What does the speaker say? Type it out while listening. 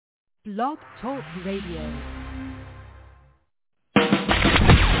Blog Talk Radio.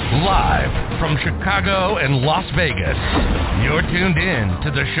 Live from Chicago and Las Vegas, you're tuned in to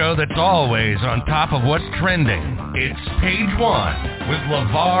the show that's always on top of what's trending. It's Page One with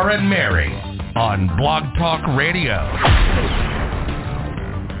Levar and Mary on Blog Talk Radio.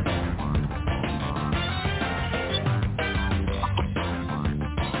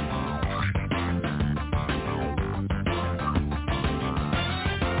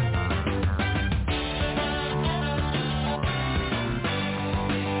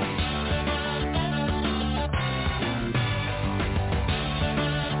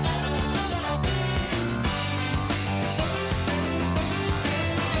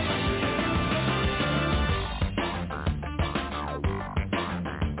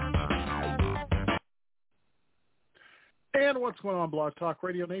 What's going on, Blog Talk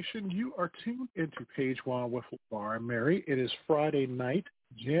Radio Nation? You are tuned into Page One with Levar and Mary. It is Friday night,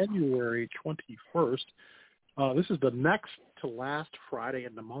 January 21st. This is the next to last Friday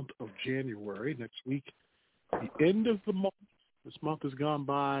in the month of January. Next week, the end of the month. This month has gone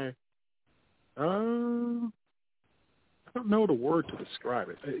by, I don't know the word to describe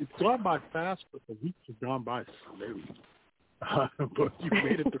it. It's gone by fast, but the weeks have gone by slow. But you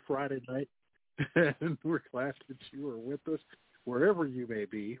made it to Friday night. And we're glad that you are with us wherever you may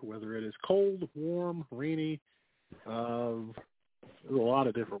be, whether it is cold, warm, rainy. There's a lot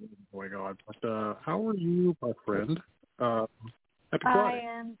of different things going on. But how are you, my friend? Happy Friday.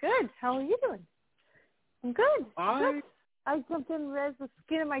 I am good. How are you doing? I'm good. I jumped in as the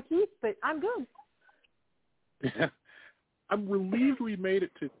skin of my teeth, but I'm good. Yeah. I'm relieved we made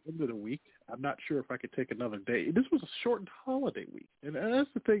it to the end of the week. I'm not sure if I could take another day. This was a shortened holiday week, and that's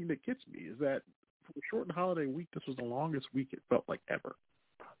the thing that gets me, is that for a shortened holiday week, this was the longest week it felt like ever.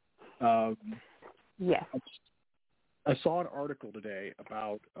 Yes. I saw an article today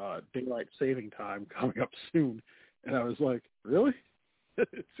about daylight saving time coming up soon, and I was like, really?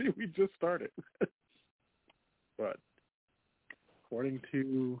 See, we just started. But according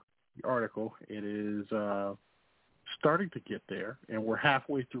to the article, it is starting to get there, and we're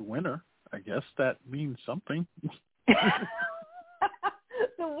halfway through winter. I guess that means something. The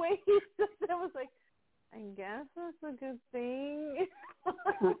way he said that was like, I guess that's a good thing.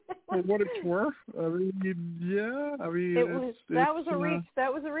 For what it's worth, I mean, yeah. I mean, that was a reach.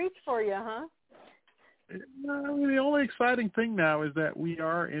 That was a reach for you, huh? I mean, the only exciting thing now is that we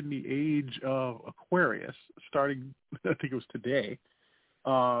are in the age of Aquarius, starting, I think it was today.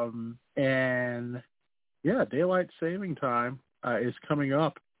 And, yeah, daylight saving time is coming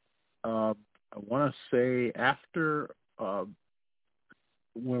up. I want to say after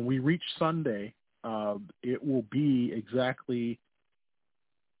when we reach Sunday, it will be exactly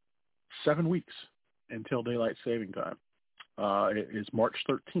 7 weeks until daylight saving time. It is March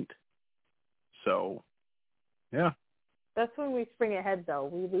 13th. So, yeah. That's when we spring ahead, though.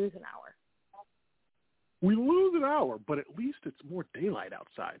 We lose an hour. We lose an hour, but at least it's more daylight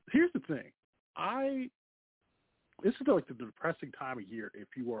outside. Here's the thing. This is like the depressing time of year if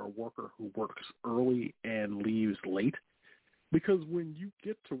you are a worker who works early and leaves late, because when you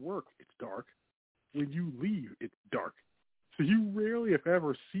get to work, it's dark. When you leave, it's dark. So you rarely, if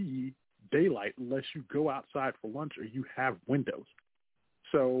ever, see daylight unless you go outside for lunch or you have windows.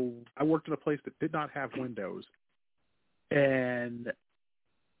 So I worked in a place that did not have windows, and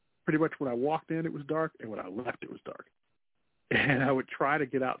pretty much when I walked in, it was dark, and when I left, it was dark. And I would try to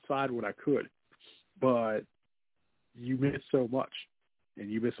get outside when I could, but you miss so much, and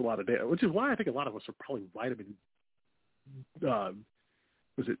you miss a lot of daylight, which is why I think a lot of us are probably vitamin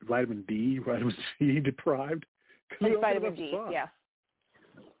D, vitamin C deprived? It's vitamin D, sun. yeah.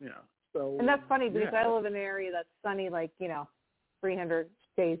 Yeah. So, and that's funny because I live in an area that's sunny, 300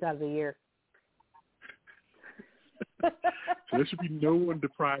 days out of the year. So there should be no one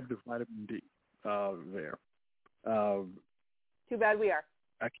deprived of vitamin D there. Too bad we are.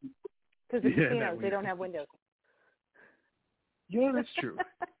 Because the casinos, they don't have windows. Yeah, that's true.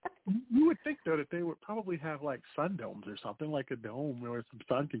 You would think, though, that they would probably have, sun domes or something, like a dome where some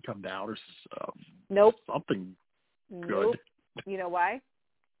sun can come down or nope. something good. Nope. You know why?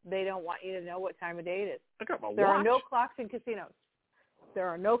 They don't want you to know what time of day it is. I got my watch. There are no clocks in casinos. There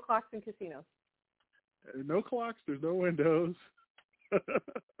are no clocks in casinos. No clocks. There's no windows.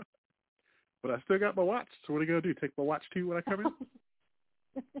 But I still got my watch. So what are you going to do? Take my watch, too, when I come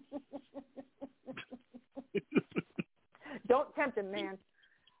in? Don't tempt him, man.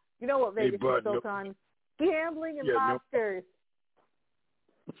 You know what Vegas is built on? Gambling and lobsters.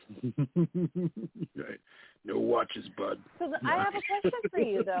 Right. No watches, bud. So I have a question for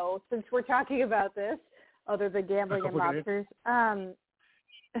you, though, since we're talking about this, other than gambling and lobsters.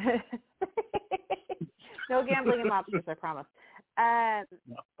 No gambling and lobsters, I promise.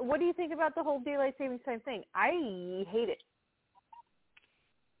 What do you think about the whole daylight savings time thing? I hate it.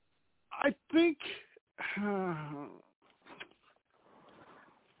 I think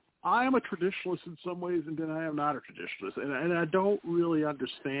I am a traditionalist in some ways, and then I am not a traditionalist. And I don't really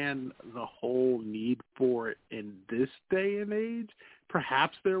understand the whole need for it in this day and age.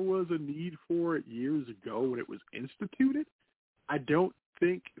 Perhaps there was a need for it years ago when it was instituted. I don't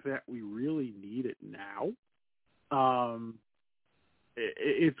think that we really need it now.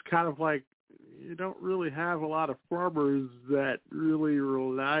 It's kind of like you don't really have a lot of farmers that really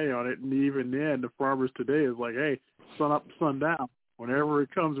rely on it. And even then, the farmers today is like, hey, sun up, sun down. Whenever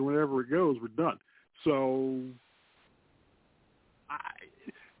it comes and whenever it goes, we're done. So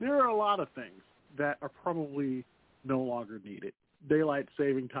there are a lot of things that are probably no longer needed. Daylight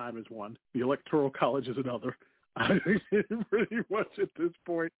saving time is one. The Electoral College is another. I think pretty much at this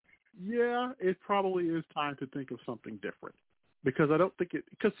point, yeah, it probably is time to think of something different. Because I don't think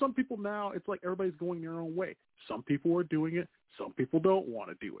because some people now, it's like everybody's going their own way. Some people are doing it. Some people don't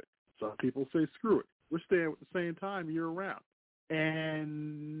want to do it. Some people say, screw it. We're staying at the same time year round.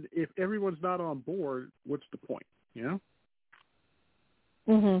 And if everyone's not on board, what's the point, you know?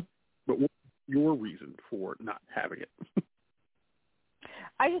 Mm-hmm. But what's your reason for not having it?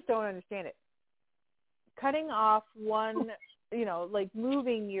 I just don't understand it. Cutting off one, like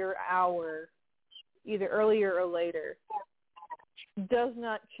moving your hour either earlier or later does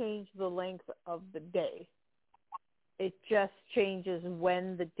not change the length of the day. It just changes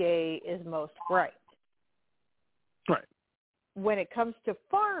when the day is most bright. Right. When it comes to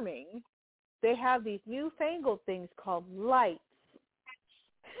farming, they have these newfangled things called lights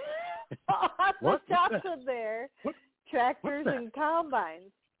on the tops of their tractors and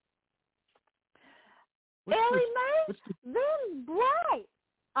combines. It makes them bright.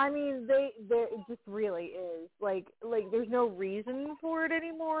 I mean, it just really is. Like there's no reason for it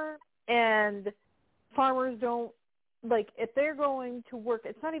anymore, and farmers don't, if they're going to work,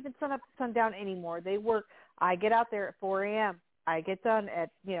 it's not even sun up to sundown anymore. They work, I get out there at 4 a.m. I get done at,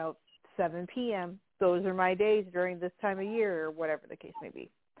 7 p.m. Those are my days during this time of year or whatever the case may be.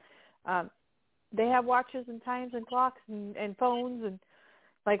 They have watches and times and clocks and phones and,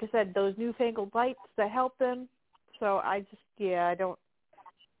 like I said, those newfangled lights that help them. So I don't.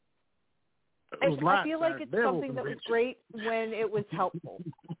 I feel like it's something that was great when it was helpful.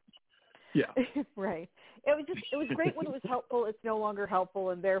 Yeah. Right. It was great when it was helpful. It's no longer helpful,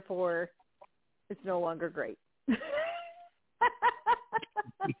 and therefore it's no longer great.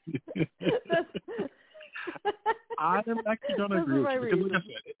 I am actually going to agree with you.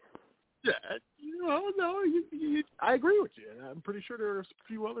 Because I agree with you. And I'm pretty sure there are a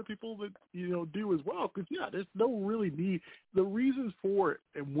few other people that, do as well. Because, there's no really need. The reasons for it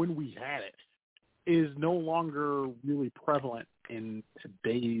and when we had it is no longer really prevalent in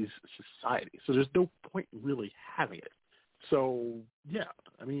today's society. So there's no point in really having it. So,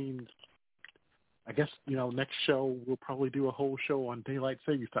 I mean, I guess, next show we'll probably do a whole show on daylight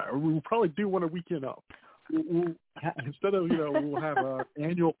savings time. Or we'll probably do one a weekend up. Instead of, we'll have our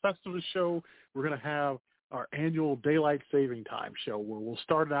annual festival show, we're going to have our annual daylight saving time show where we'll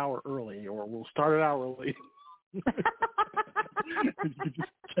start an hour early or we'll start an hour late. You can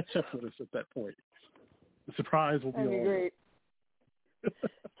just catch up with us at that point. The surprise will be all great.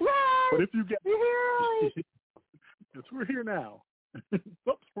 But if you get you're here early. Yes, we're here now.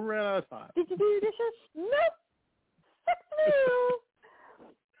 Oops, we ran out of time. Did you do your dishes? Nope.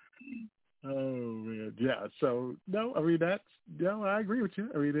 Oh man, yeah. So no, I mean I agree with you.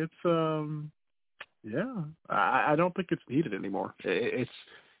 I mean it's I don't think it's needed anymore. It's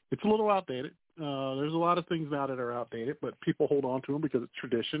a little outdated. There's a lot of things now that are outdated, but people hold on to them because it's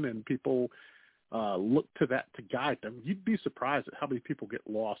tradition, and people look to that to guide them. You'd be surprised at how many people get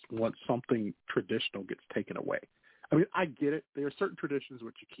lost once something traditional gets taken away. I mean, I get it. There are certain traditions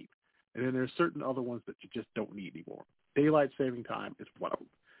which you keep, and then there are certain other ones that you just don't need anymore. Daylight saving time is one of them.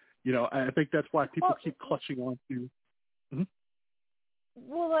 I think that's why people keep clutching on to. Mm-hmm.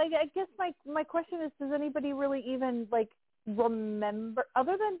 Well, I guess my question is, does anybody really even remember,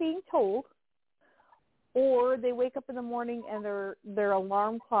 other than being told, or they wake up in the morning and their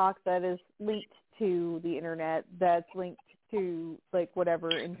alarm clock that is linked to the internet, that's linked to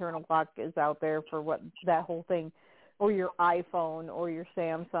whatever internal clock is out there for what that whole thing, or your iPhone or your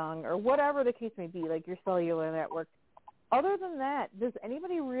Samsung or whatever the case may be, like your cellular network. Other than that, does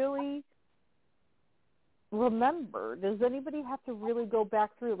anybody really remember? Does anybody have to really go back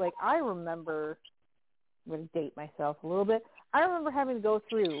through? I remember, I'm going to date myself a little bit, I remember having to go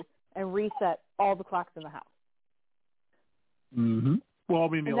through and reset all the clocks in the house. Mm-hmm. Well, I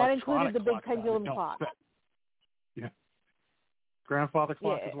mean, the and that electronic included the big clock, pendulum clock. Yeah. Grandfather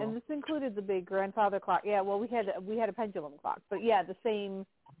clock Yeah, as well? and this included the big grandfather clock. Yeah, well, we had a pendulum clock, but yeah, the same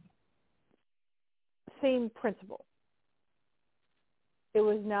principle. It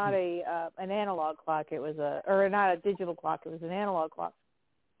was not an analog clock. It was not a digital clock. It was an analog clock.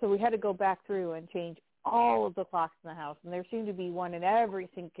 So we had to go back through and change all of the clocks in the house, and there seemed to be one in every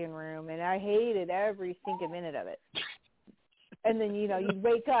sinking room, and I hated every sinking minute of it. And then, you'd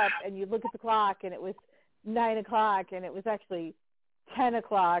wake up and you'd look at the clock, and it was 9 o'clock, and it was actually 10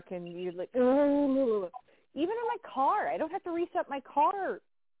 o'clock, and you're like, ugh. Even in my car, I don't have to reset my car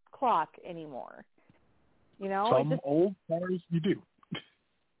clock anymore. Some old cars you do.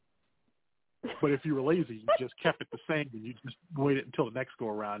 But if you were lazy, you just kept it the same, and you just waited until the next go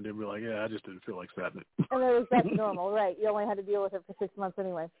around and be like, yeah, I just didn't feel like setting it. And that's normal, right? You only had to deal with it for 6 months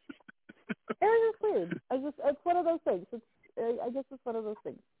anyway. It was just weird. It's one of those things. I guess it's one of those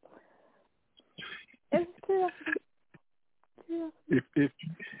things. It's curiosity.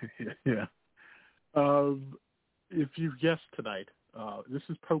 If you've guessed tonight, this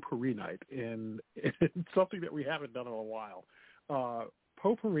is Potpourri Night, and it's something that we haven't done in a while.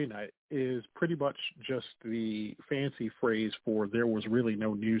 Potpourri Night is pretty much just the fancy phrase for there was really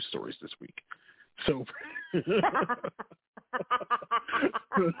no news stories this week. So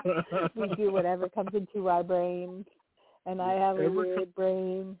we do whatever comes into our brain, and I have a weird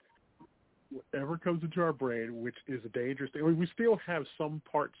brain. Whatever comes into our brain, which is a dangerous thing. I mean, we still have some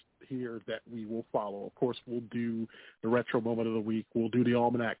parts here that we will follow. Of course, we'll do the retro moment of the week. We'll do the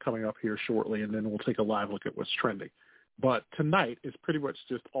almanac coming up here shortly, and then we'll take a live look at what's trending. But tonight is pretty much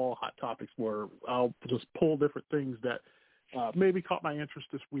just all hot topics where I'll just pull different things that maybe caught my interest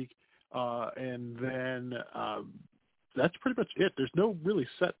this week, and then that's pretty much it. There's no really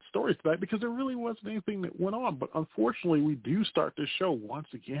set stories tonight because there really wasn't anything that went on. But unfortunately, we do start this show once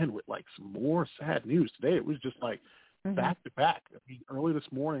again with like some more sad news. Today it was just like back to back. I mean, early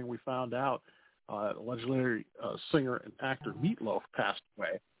this morning we found out legendary singer and actor Meat Loaf passed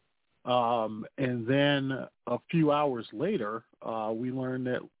away. And then a few hours later, we learned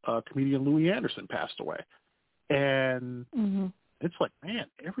that comedian Louis Anderson passed away. And it's like, man,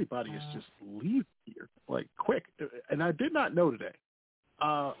 everybody is just leaving here, like, quick. And I did not know today.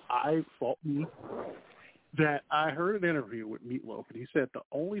 I fault me that I heard an interview with Meat Loaf, and he said the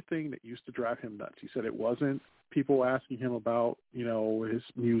only thing that used to drive him nuts, he said it wasn't people asking him about, his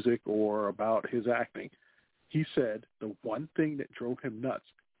music or about his acting. He said the one thing that drove him nuts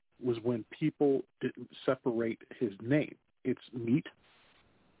was when people didn't separate his name. It's Meat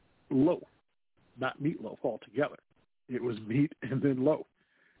Loaf, not Meatloaf altogether. It was Meat and then Loaf,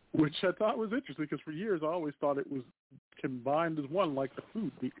 which I thought was interesting because for years I always thought it was combined as one, like the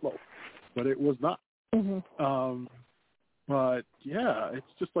food Meat Loaf, but it was not. But yeah,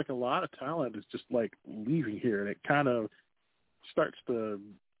 it's just like a lot of talent is just like leaving here, and it kind of starts to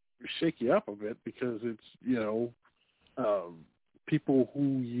shake you up a bit because it's, people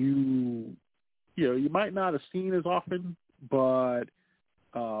who you might not have seen as often, but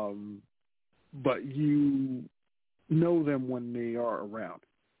you know them when they are around.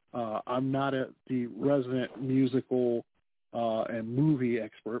 I'm not the resident musical and movie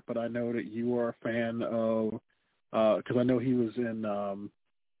expert, but I know that you are a fan of, because I know he was in, I'm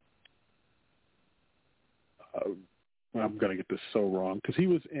going to get this so wrong, because he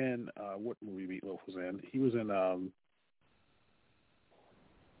was in, what movie Meat Loaf was in? He was in,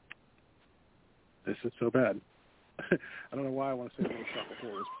 this is so bad. I don't know why I want to say Little Shop of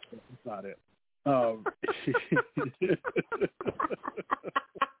Horrors, but that's not it.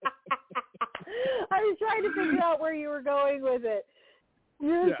 I was trying to figure out where you were going with it. You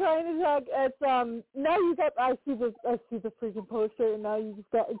were trying to talk at now you got I see the freaking poster, and now you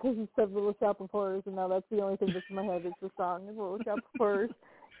just got, because you said Little Shop of Horrors, and now that's the only thing that's in my head. It's the song Little Shop of Horrors.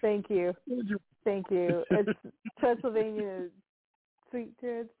 Thank you. It's Transylvania. Sweet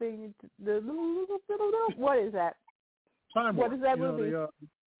Transylvania. What is that? Time Warp. What is that movie?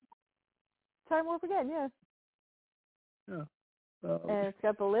 Time Warp again, yeah. And it's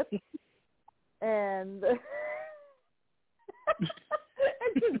got the lips and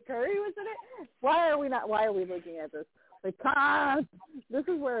and Tim Curry was in it. Why are we looking at this? Like, this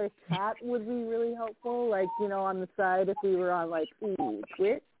is where a chat would be really helpful. Like, on the side if we were on like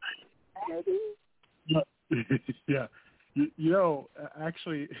Twitch, maybe. Yeah.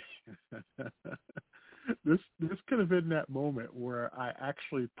 Actually, this could have been that moment where I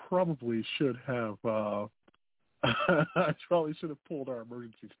actually probably should have I probably should have pulled our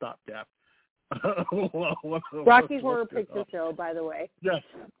emergency stopgap Rocky Horror Picture Show, by the way. Yes.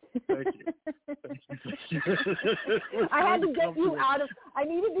 Thank you. Thank you. I had to get you out of. I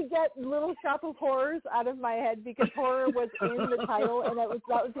needed to get Little Shop of Horrors out of my head because horror was in the title, and that was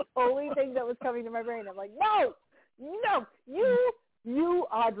the only thing that was coming to my brain. I'm like, no, you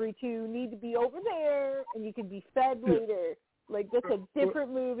Audrey too need to be over there, and you can be fed later. Like that's a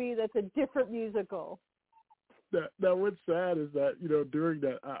different movie. That's a different musical. Now, what's sad is that, during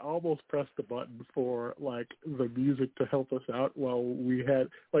that, I almost pressed the button for, like, the music to help us out while we had,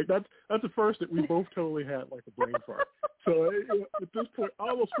 like, that's the first that we both totally had, like, a brain fart. So, at this point, I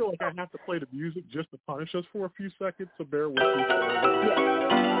almost feel like I have to play the music just to punish us for a few seconds, so bear with me.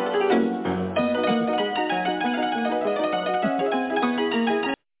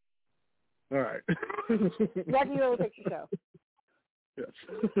 All right. Rocky Horror Picture Show. Yes.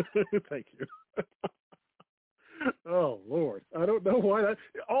 Thank you. Oh, Lord. I don't know why.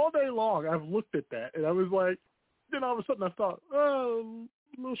 All day long, I've looked at that, and I was like, then all of a sudden I thought, oh,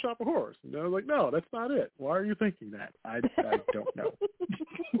 Little Shop of Horrors. And I was like, no, that's not it. Why are you thinking that? I don't know.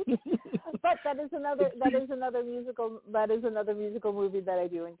 But that is another musical movie that I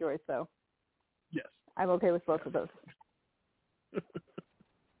do enjoy, so yes. I'm okay with both of those.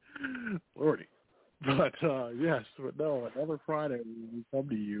 Lordy. But, yes, but no, another Friday we come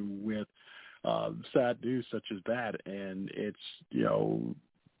to you with sad news such as that, and it's,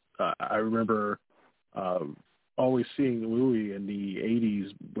 I remember always seeing Louis in the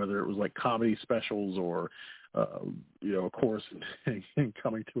 80s, whether it was like comedy specials or, of course, in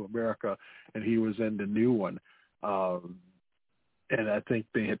Coming to America, and he was in the new one. And I think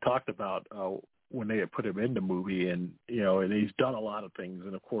they had talked about when they had put him in the movie, and, and he's done a lot of things.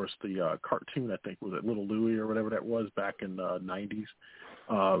 And, of course, the cartoon, I think, was it Little Louie or whatever that was back in the 90s.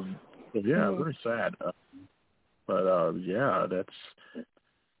 So, yeah, very sad. But, yeah,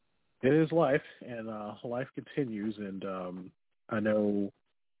 it is life, and life continues. And I know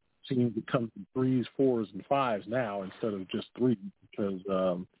seems to come from 3s, 4s, and 5s now instead of just 3 because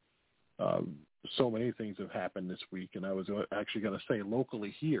so many things have happened this week. And I was actually going to say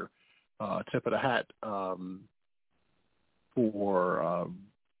locally here, tip of the hat for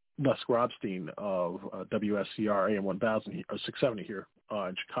Les Grobstein of WSCR AM 1000 or 670 here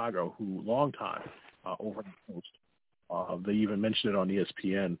in Chicago, who long time over the coast. They even mentioned it on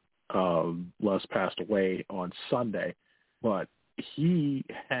ESPN. Les passed away on Sunday, but he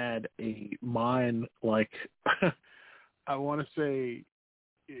had a mind like I want to say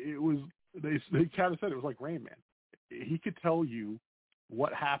it was. They kind of said it was like Rain Man. He could tell you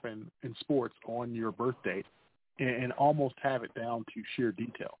what happened in sports on your birthday and almost have it down to sheer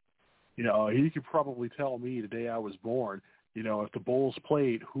detail. He could probably tell me the day I was born, if the Bulls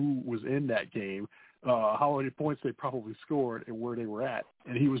played, who was in that game, how many points they probably scored and where they were at.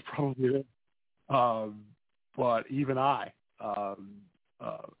 And he was probably there. But even I,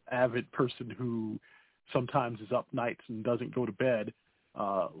 avid person who sometimes is up nights and doesn't go to bed,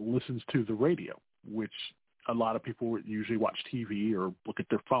 listens to the radio, which a lot of people usually watch TV or look at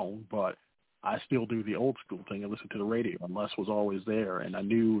their phone, but I still do the old school thing and listen to the radio. And Les was always there, and I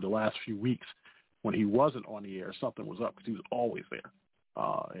knew the last few weeks when he wasn't on the air, something was up because he was always there.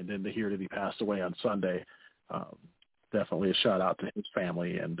 And then to hear that he passed away on Sunday, definitely a shout out to his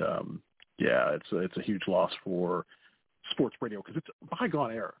family. And yeah, it's a huge loss for sports radio because it's a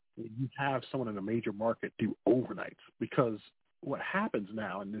bygone era when you have someone in a major market do overnights. Because what happens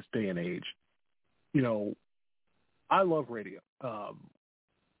now in this day and age, I love radio.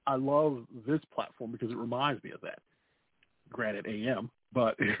 I love this platform because it reminds me of that. Granted, AM,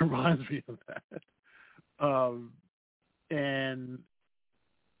 but it reminds me of that. And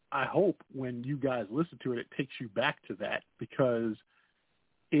I hope when you guys listen to it, it takes you back to that because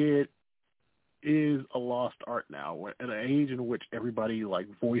it is a lost art now. At an age in which everybody like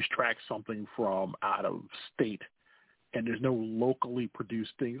voice tracks something from out of state and there's no locally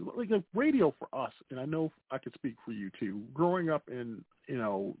produced things. Like the radio for us, and I know I could speak for you too, growing up in,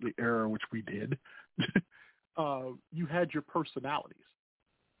 the era in which we did, you had your personalities.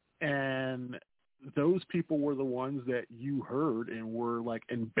 And those people were the ones that you heard and were like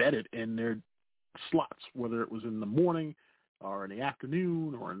embedded in their slots, whether it was in the morning or in the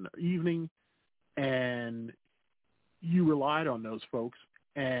afternoon or in the evening. And you relied on those folks.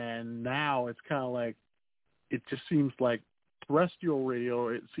 And now it's kind of like, it just seems like terrestrial radio,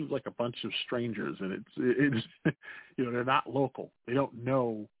 it seems like a bunch of strangers, and it's they're not local. They don't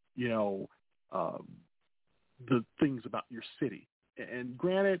know, the things about your city. And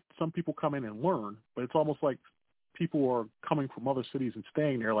granted, some people come in and learn, but it's almost like people are coming from other cities and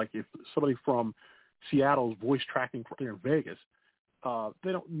staying there. Like if somebody from Seattle's voice tracking there in Vegas,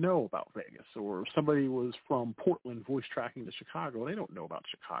 they don't know about Vegas. Or if somebody was from Portland voice tracking to Chicago, they don't know about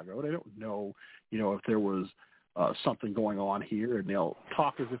Chicago. They don't know, if there was something going on here, and they'll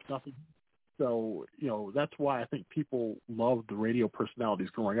talk as if nothing. So, that's why I think people loved the radio personalities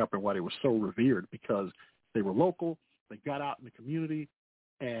growing up and why they were so revered, because they were local, they got out in the community,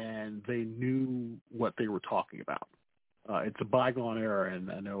 and they knew what they were talking about. It's a bygone era,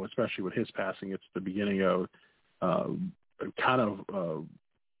 and I know especially with his passing, it's the beginning of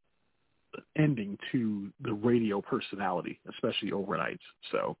ending to the radio personality, especially overnights.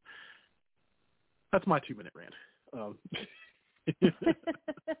 So that's my 2-minute rant. It is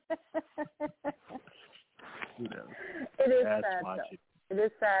sad, though. It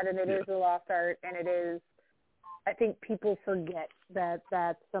is sad, and it is a lost art, and it is, I think people forget that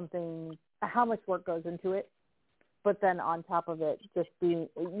that's something, how much work goes into it, but then on top of it, you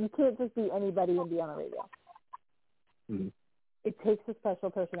can't just be anybody and be on the radio. Mm-hmm. It takes a special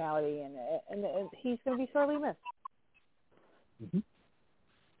personality, and he's going to be sorely missed. Mm-hmm.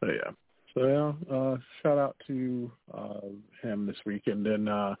 So shout out to him this week. And then,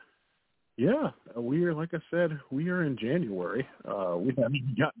 we are, like I said, we are in January. We haven't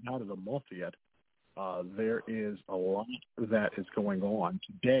even gotten out of the month yet. There is a lot that is going on.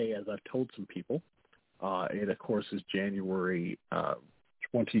 Today, as I've told some people, it, of course, is January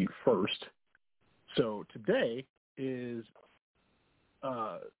 21st. So today is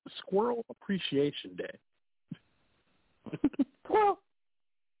Squirrel Appreciation Day. Squirrel.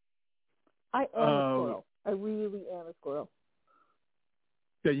 I am a squirrel. I really am a squirrel.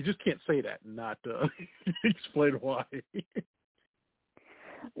 Yeah, you just can't say that and not explain why.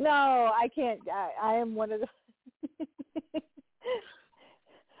 No, I can't. I am one of the...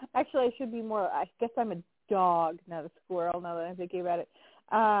 Actually, I should be more... I guess I'm a dog, not a squirrel, now that I'm thinking about it.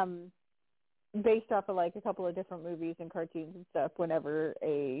 Based off of, like, a couple of different movies and cartoons and stuff, whenever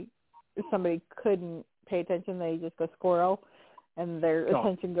somebody couldn't pay attention, they just go squirrel, and their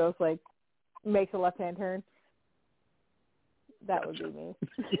attention goes, like, makes a left-hand turn. That would be me.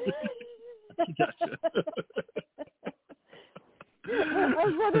 Gotcha. I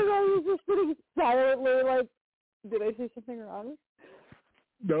was wondering why you were just sitting silently, like, did I say something wrong?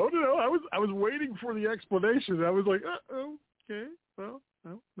 No. I was waiting for the explanation. I was like, okay. Well,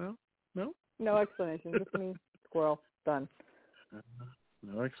 no. No explanation. Just me, squirrel. Done.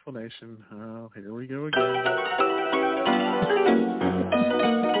 No explanation. Oh, here we go again.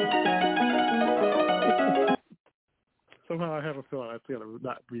 Somehow I have a feeling it's going to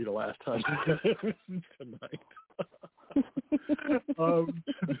not be the last time tonight.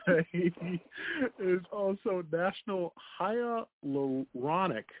 Today is also National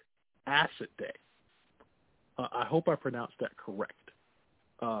Hyaluronic Acid Day. I hope I pronounced that correct.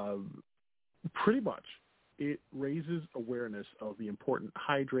 Pretty much, it raises awareness of the important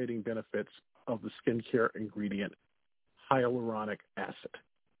hydrating benefits of the skincare ingredient hyaluronic acid.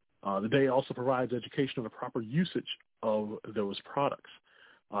 The day also provides education on the proper usage of those products.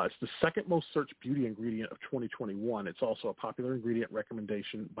 It's the second most searched beauty ingredient of 2021. It's also a popular ingredient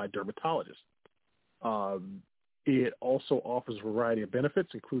recommendation by dermatologists. It also offers a variety of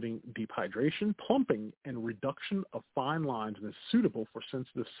benefits, including deep hydration, plumping, and reduction of fine lines, and is suitable for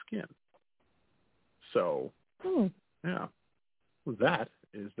sensitive skin. So, yeah, that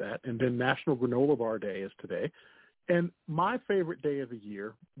is that. And then National Granola Bar Day is today. And my favorite day of the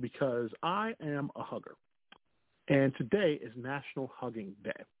year, because I am a hugger. And today is National Hugging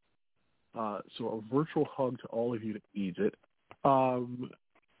Day. So a virtual hug to all of you that needs it. I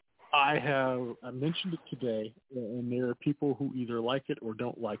mentioned it today, and there are people who either like it or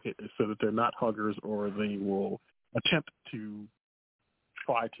don't like it, so that they're not huggers, or they will attempt to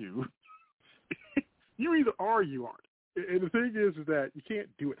try to. You either are or you aren't. And the thing is that you can't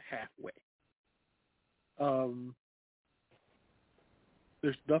do it halfway.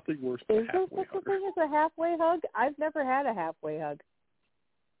 There's nothing worse than a halfway hug. Is there such a thing as a halfway hug? I've never had a halfway hug.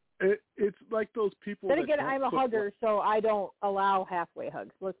 It's like those people. Then again, I'm a hugger, so I don't allow halfway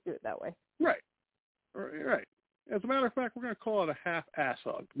hugs. Let's do it that way. Right. As a matter of fact, we're going to call it a half-ass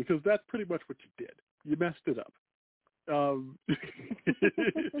hug, because that's pretty much what you did. You messed it up. There's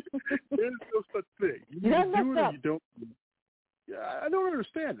no such thing. You do it or you don't. Yeah, I don't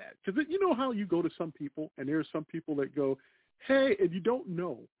understand that, because you know how you go to some people, and there's some people that go, hey, and you don't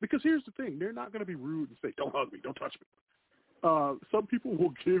know. Because here's the thing. They're not going to be rude and say, don't hug me, don't touch me. Some people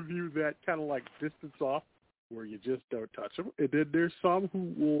will give you that kind of like distance off where you just don't touch them. And then there's some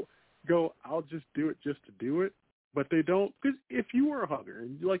who will go, I'll just do it just to do it. But they don't. Because if you are a hugger,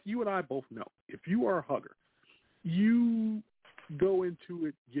 and like you and I both know, if you are a hugger, you go into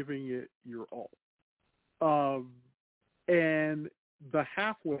it giving it your all. And the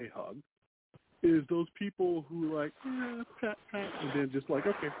halfway hug is those people who like, pat, pat, and then just like,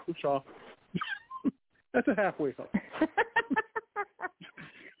 okay, push off. That's a halfway hug.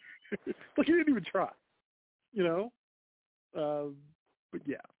 Like you didn't even try, you know? But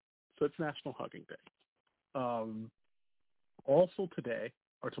yeah, so it's National Hugging Day. Also today,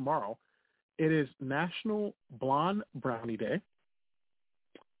 or tomorrow, it is National Blonde Brownie Day.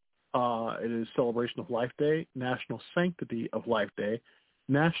 It is Celebration of Life Day, National Sanctity of Life Day,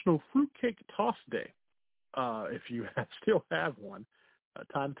 National Fruitcake Toss Day. If you still have one,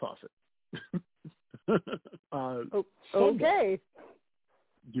 time to toss it. Okay.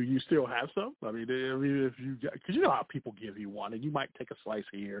 Do you still have some? I mean, if you, because you know how people give you one, and you might take a slice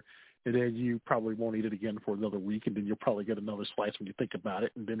here, and then you probably won't eat it again for another week, and then you'll probably get another slice when you think about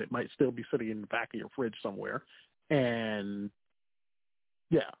it, and then it might still be sitting in the back of your fridge somewhere. And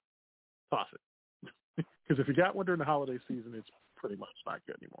yeah, toss it. Because if you got one during the holiday season, it's pretty much not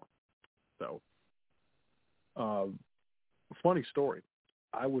good anymore. So, funny story.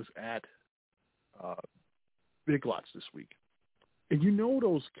 I was at Big Lots this week. And you know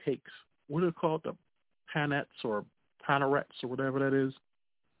those cakes, what are they called, the panettes or panerettes or whatever that is?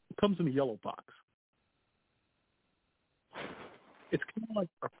 It comes in a yellow box. It's kind of like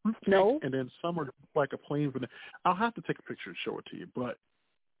a fruit cake, and then some are like a plain vanilla. I'll have to take a picture and show it to you, but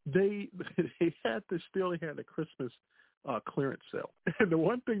they had this still, they had a Christmas clearance sale. And the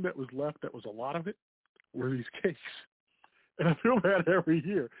one thing that was left, that was a lot of it, were these cakes. And I feel bad every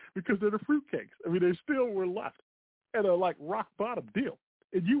year because they're the fruit cakes. I mean, they still were left at a like rock bottom deal.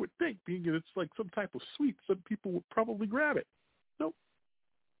 And you would think, being that it's like some type of sweet, some people would probably grab it. Nope.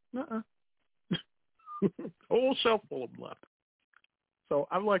 Whole shelf full of them left. So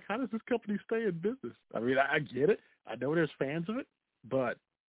I'm like, how does this company stay in business? I mean, I get it. I know there's fans of it, but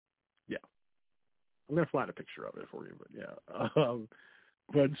yeah. I'm going to find a picture of it for you, but yeah.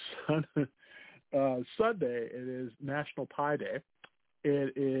 But Sunday, it is National Pie Day.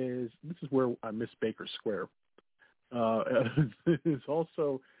 This is where I miss Baker Square. It's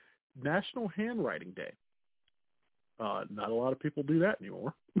also National Handwriting Day. Not a lot of people do that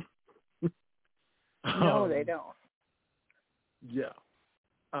anymore. No, they don't. Yeah.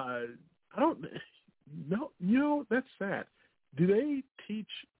 I don't know. You know, that's sad. Do they teach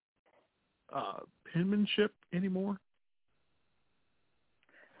penmanship anymore?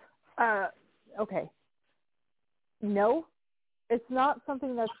 Okay. No, it's not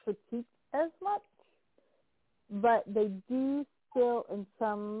something that's critiqued as much, but they do still, in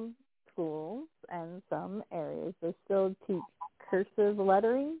some schools and some areas, they still teach cursive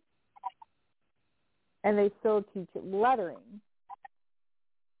lettering, and they still teach lettering,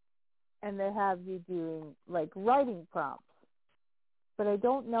 and they have you doing, like, writing prompts. But I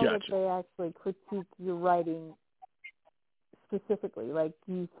don't know that they actually critique your writing specifically, like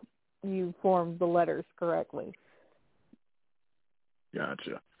you formed the letters correctly.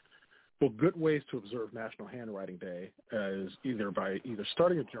 Gotcha. Well, good ways to observe National Handwriting Day is either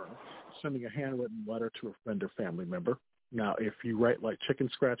starting a journal, sending a handwritten letter to a friend or family member. Now, if you write like chicken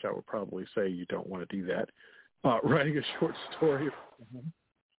scratch, I would probably say you don't want to do that. Writing a short story,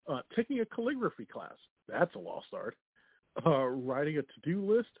 taking a calligraphy class. That's a lost art. Writing a to-do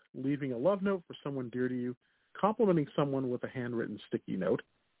list, leaving a love note for someone dear to you, complimenting someone with a handwritten sticky note,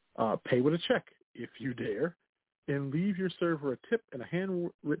 pay with a check if you dare, and leave your server a tip and a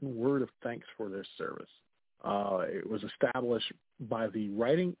handwritten word of thanks for their service. It was established by the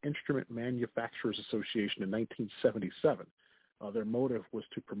Writing Instrument Manufacturers Association in 1977. Their motive was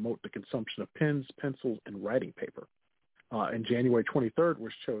to promote the consumption of pens, pencils, and writing paper. And January 23rd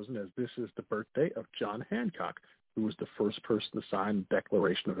was chosen as this is the birthday of John Hancock, who was the first person to sign the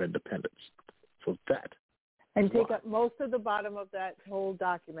Declaration of Independence. So that. And take up most of the bottom of that whole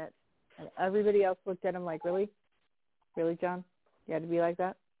document. And everybody else looked at him like, really? Really, John? You had to be like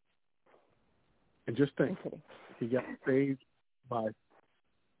that? And just think, he got saved by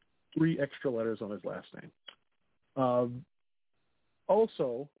 3 extra letters on his last name.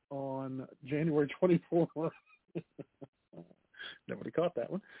 Also, on January 24th, nobody caught that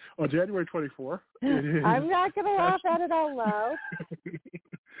one. On January 24th, I'm not going to laugh at it out loud.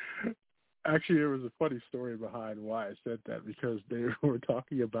 Actually, there was a funny story behind why I said that, because they were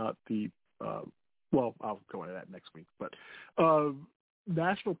talking about well, I'll go into that next week, but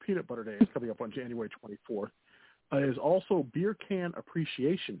National Peanut Butter Day is coming up on January 24th. It is also Beer Can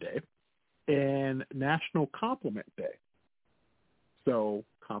Appreciation Day and National Compliment Day. So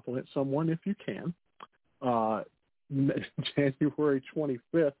compliment someone if you can. January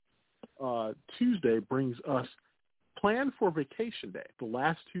 25th, Tuesday, brings us Plan for Vacation Day, the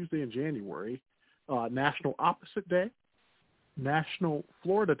last Tuesday in January, National Opposite Day, National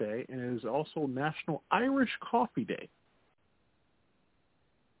Florida Day, and it is also National Irish Coffee Day.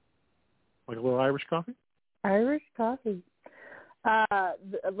 Like a little Irish coffee? Irish coffee.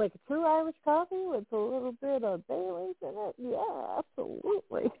 Like a true Irish coffee with a little bit of Baileys in it? Yeah,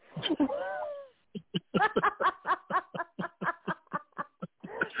 absolutely.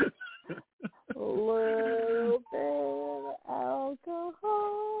 A little bit of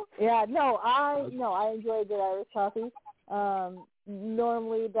alcohol. Yeah, I enjoy good Irish coffee.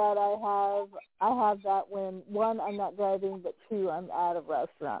 Normally that I have that when, one, I'm not driving, but two, I'm at a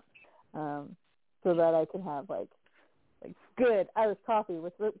restaurant, so that I can have like good Irish coffee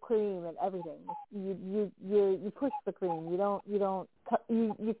with whipped cream and everything. You push the cream.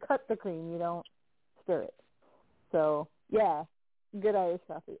 You cut the cream. You don't stir it. So yeah, good Irish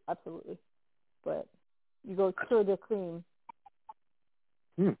coffee, absolutely. But you go stir the cream.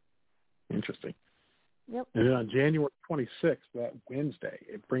 Interesting. Yep. And then on January 26th, that Wednesday,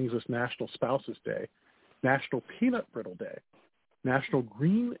 it brings us National Spouses Day, National Peanut Brittle Day, National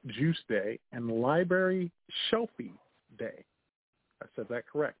Green Juice Day, and Library Shelfie Day. I said that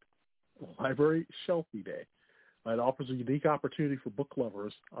correct. Library Shelfie Day. It offers a unique opportunity for book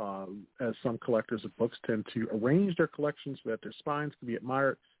lovers, as some collectors of books tend to arrange their collections so that their spines can be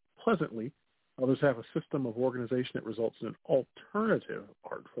admired pleasantly. Others have a system of organization that results in an alternative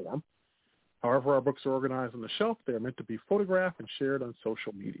art form. However, our books are organized on the shelf. They are meant to be photographed and shared on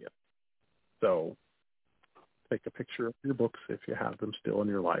social media. So take a picture of your books if you have them still in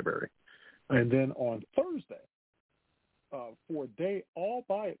your library. And then on Thursday, for a day all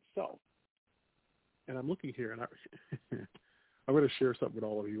by itself, and I'm looking here, and I'm going to share something with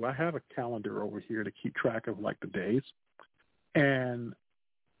all of you. I have a calendar over here to keep track of, like, the days, and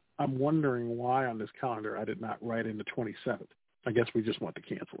I'm wondering why on this calendar I did not write in the 27th. I guess we just want to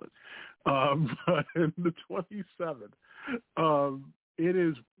cancel it. But in the 27th, it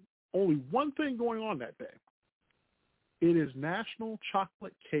is only one thing going on that day. It is National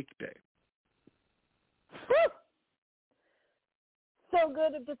Chocolate Cake Day. Woo! So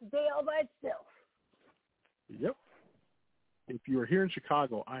good if it's a day all by itself. Yep. If you are here in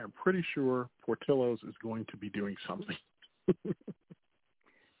Chicago, I am pretty sure Portillo's is going to be doing something.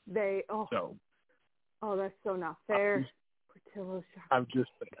 That's so not fair. Portillo's chocolate. I'm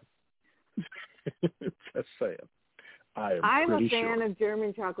just saying. Just saying. I'm a fan of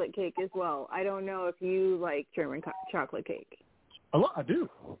German chocolate cake as well. I don't know if you like German chocolate cake. I do.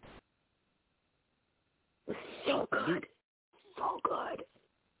 So good. So good.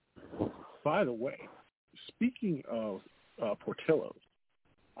 By the way, speaking of Portillo's,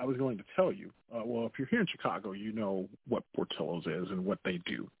 I was going to tell you, if you're here in Chicago, you know what Portillo's is and what they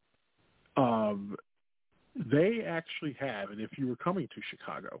do. They actually have, and if you were coming to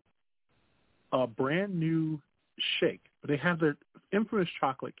Chicago, a brand new shake. They have their infamous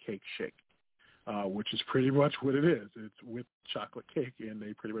chocolate cake shake, which is pretty much what it is. It's with chocolate cake, and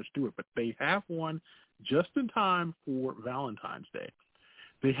they pretty much do it. But they have one just in time for Valentine's Day.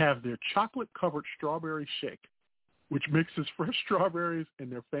 They have their chocolate-covered strawberry shake, which mixes fresh strawberries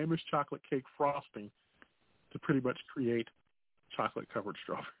and their famous chocolate cake frosting to pretty much create chocolate-covered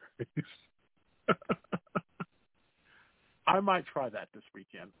strawberries. I might try that this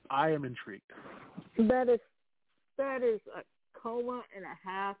weekend. I am intrigued. That is a coma and a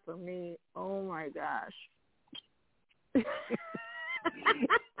half for me. Oh my gosh.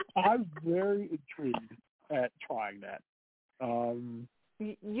 I'm very intrigued at trying that.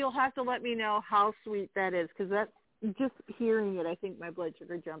 You'll have to let me know how sweet that is, because that's just hearing it. I think my blood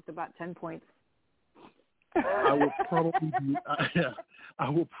sugar jumped about 10 points. I will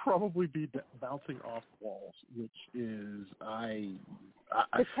probably be bouncing off walls, which is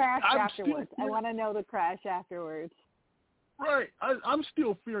the crash afterwards. I want to know the crash afterwards. Right. I'm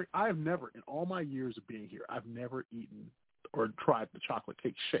still fearing. I have never, in all my years of being here, I've never eaten or tried the chocolate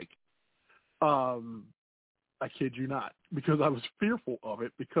cake shake. I kid you not, because I was fearful of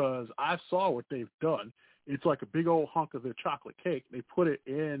it, because I saw what they've done. It's like a big old hunk of their chocolate cake. They put it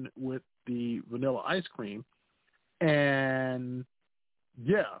in with the vanilla ice cream, and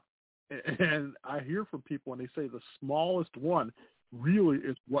yeah. And I hear from people, and they say the smallest one really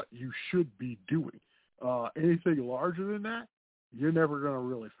is what you should be doing. Anything larger than that, you're never going to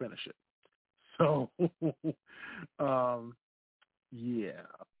really finish it. So, yeah,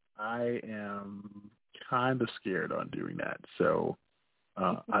 I am kind of scared on doing that. So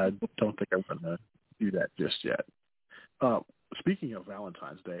I don't think I'm going to do that just yet. Speaking of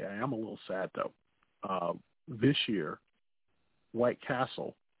Valentine's Day, I am a little sad, though. This year, White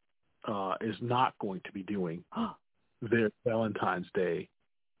Castle is not going to be doing their Valentine's Day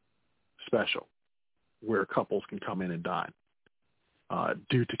special where couples can come in and dine.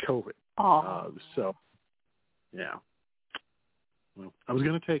 due to COVID. So, yeah. Well, I was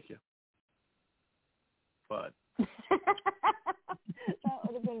going to take you, but that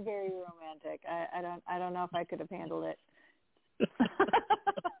would have been very romantic. I don't know if I could have handled it.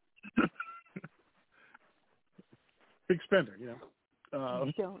 Big spender, you know.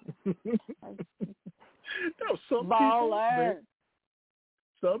 Don't. No,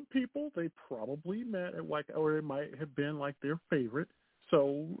 some people they probably met at like, or it might have been like their favorite.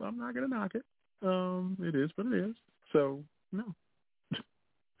 So I'm not gonna knock it. It is what it is. So no.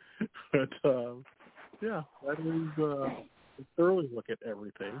 But yeah, that is a thoroughly look at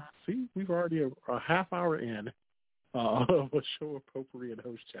everything. See, we've already a half hour in of a show of potpourri and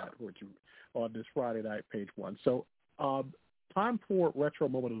host chat on this Friday night, page one. So time for retro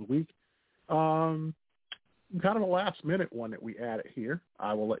moment of the week. Kind of a last minute one that we added here.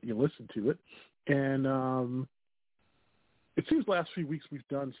 I will let you listen to it. And it seems last few weeks we've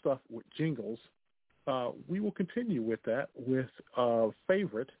done stuff with jingles. We will continue with that with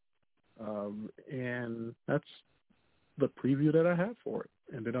favorite. And that's the preview that I have for it.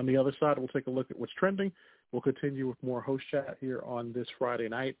 And then on the other side, we'll take a look at what's trending. We'll continue with more host chat here on this Friday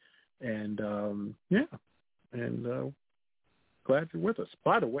night. And, glad you're with us.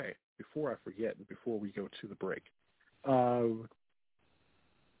 By the way, before I forget and before we go to the break,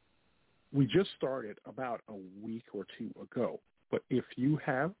 we just started about a week or two ago. But if you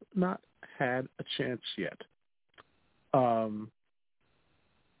have not had a chance yet, and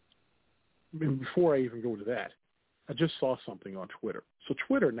before I even go to that, I just saw something on Twitter. So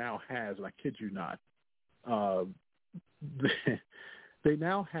Twitter now has, and I kid you not, they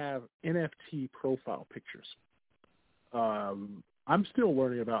now have NFT profile pictures. I'm still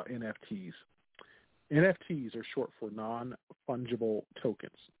learning about NFTs. NFTs are short for non-fungible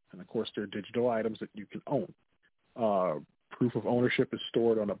tokens. And, of course, they're digital items that you can own. Proof of ownership is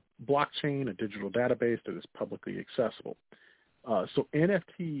stored on a blockchain, a digital database that is publicly accessible. So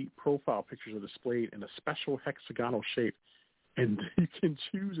NFT profile pictures are displayed in a special hexagonal shape, and you can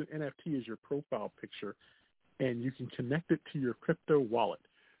choose an NFT as your profile picture, and you can connect it to your crypto wallet.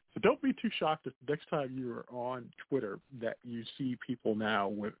 So don't be too shocked if next time you are on Twitter that you see people now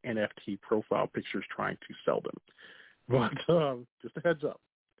with NFT profile pictures trying to sell them. But just a heads up,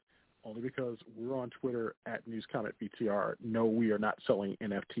 only because we're on Twitter at NewsCommentBTR. No, we are not selling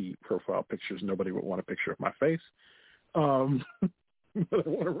NFT profile pictures. Nobody would want a picture of my face. But I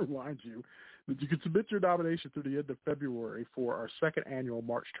want to remind you that you can submit your nomination through the end of February for our second annual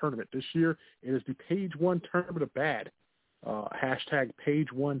March tournament. This year, it is the Page One Tournament of Bad. Hashtag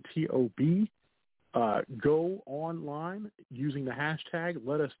Page1TOB. Go online using the hashtag.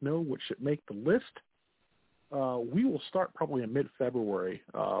 Let us know what should make the list. We will start probably in mid-February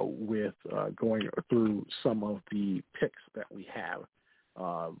with going through some of the picks that we have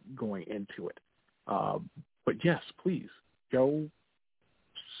going into it. But yes, please go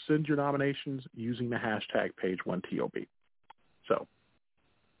send your nominations using the hashtag Page1TOB. So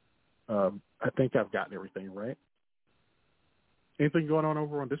I think I've gotten everything right. Anything going on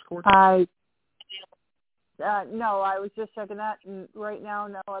over on Discord? No, I was just checking that, and right now,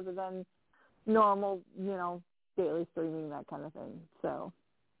 no, other than normal, daily streaming, that kind of thing. So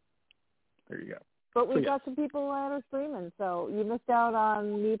there you go. But we've got some people that are streaming, so you missed out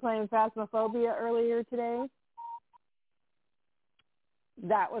on me playing Phasmophobia earlier today.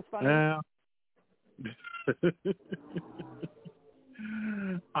 That was funny. Yeah.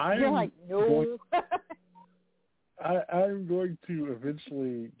 You're like, no. I'm going to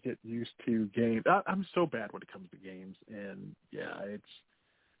eventually get used to games. I'm so bad when it comes to games, and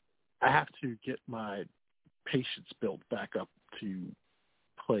I have to get my patience built back up to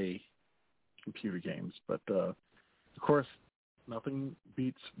play computer games. But of course, nothing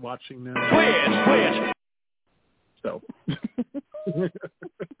beats watching them. Twitch. So.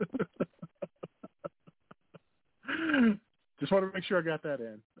 Just want to make sure I got that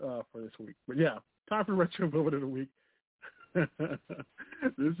in for this week. But yeah, time for Retro Moment of the Week.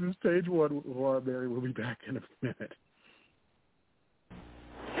 This is Page One with Laura Mary. We'll be back in a minute.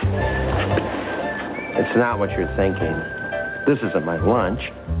 It's not what you're thinking. This isn't my lunch.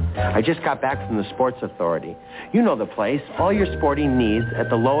 I just got back from the Sports Authority. You know the place. All your sporting needs at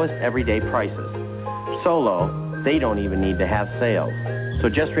the lowest everyday prices. So low, they don't even need to have sales. So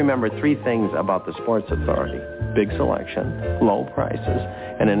just remember 3 things about the Sports Authority. Big selection, low prices,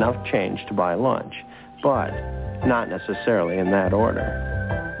 and enough change to buy lunch. But not necessarily in that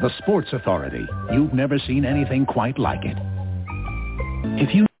order. The Sports Authority. You've never seen anything quite like it.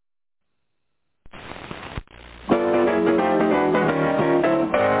 If you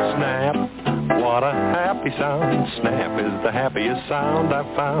Snap, what a hap. happy sound. Snap is the happiest sound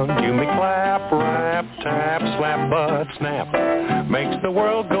I've found. You may clap, rap, tap, slap, but snap makes the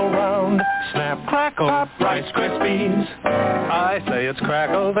world go round. Snap, crackle, pop, Rice Krispies. I say it's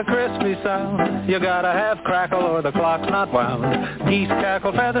crackle, the crispy sound. You gotta have crackle or the clock's not wound. Geese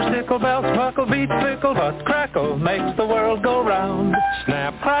cackle, feathers tickle, bells buckle, beats pickle, but crackle makes the world go round.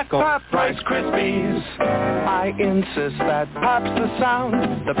 Snap, crackle, pop, Rice Krispies. I insist that pop's the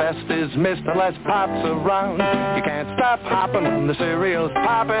sound. The best is missed unless pop's around. You can't stop hopping when the cereal's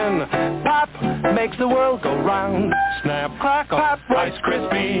popping. Pop makes the world go round. Snap, crackle, pop, Rice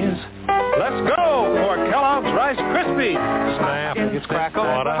Krispies. Let's go for Kellogg's Rice Krispies. Snap, it's crackle,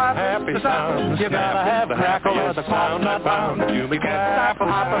 what a happy sound. You gotta have crackle or the clock's not bound. You can't stop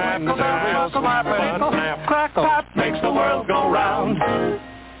hopping when the cereal's popping. Snap, crackle, pop makes the world go round.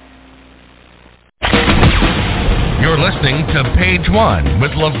 You're listening to Page One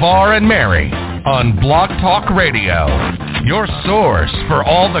with Levar and Mary on Blog Talk Radio. Your source for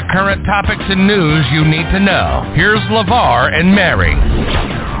all the current topics and news you need to know. Here's Levar and Mary.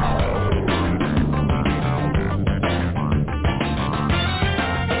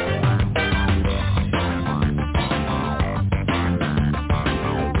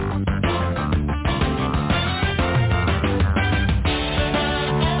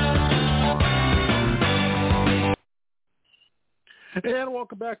 And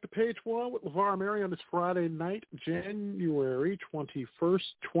welcome back to Page One with LeVar and Mary on this Friday night, January 21st,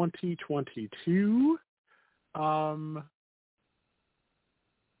 2022. The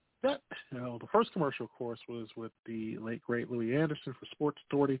first commercial, of course, was with the late, great Louis Anderson for Sports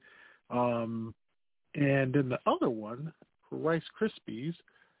Authority. And then the other one, for Rice Krispies,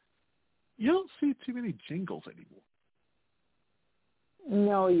 you don't see too many jingles anymore.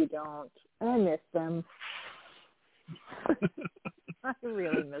 No, you don't. I miss them. I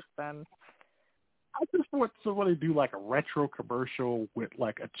really miss them. I just want somebody to do like a retro commercial with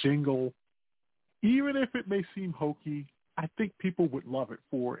like a jingle. Even if it may seem hokey, I think people would love it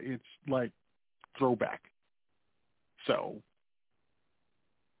for its like throwback. So,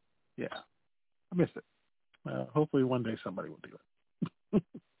 yeah, I miss it. Hopefully one day somebody will do it.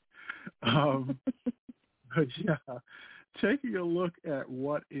 But yeah, taking a look at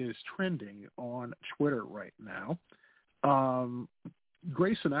what is trending on Twitter right now.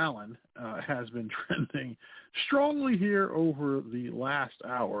 Grayson Allen has been trending strongly here over the last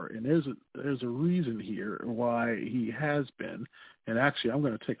hour, and there's a reason here why he has been. And actually, I'm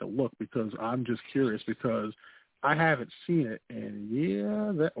going to take a look because I'm just curious because I haven't seen it,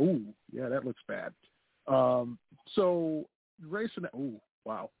 and that looks bad. So Grayson,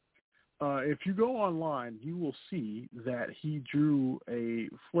 wow. If you go online, you will see that he drew a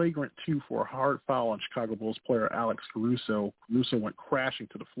flagrant 2 for a hard foul on Chicago Bulls player Alex Caruso. Caruso went crashing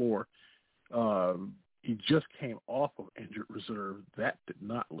to the floor. He just came off of injured reserve. That did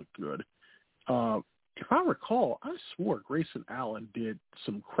not look good. If I recall, I swore Grayson Allen did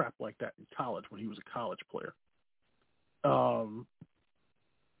some crap like that in college when he was a college player. And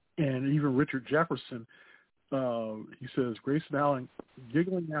even Richard Jefferson, he says, Grayson Allen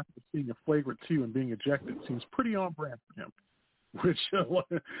giggling after seeing a flagrant 2 and being ejected seems pretty on brand for him, which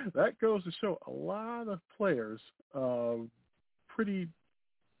that goes to show a lot of players pretty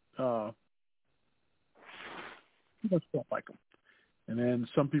much don't like him. And then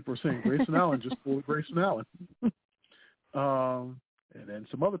some people are saying Grayson Allen just pulled Grayson Allen. And then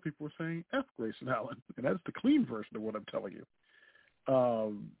some other people are saying F Grayson Allen. And that's the clean version of what I'm telling you.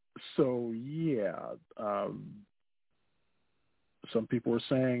 So, yeah, some people are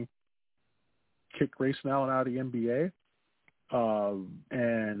saying kick Grayson Allen out of the NBA.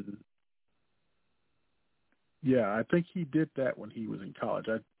 And, yeah, I think he did that when he was in college.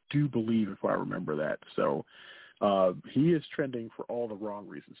 I do believe, if I remember that. So he is trending for all the wrong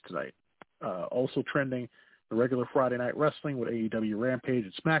reasons tonight. Also trending the regular Friday Night Wrestling with AEW Rampage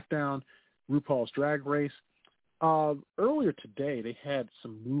and SmackDown, RuPaul's Drag Race. Earlier today, they had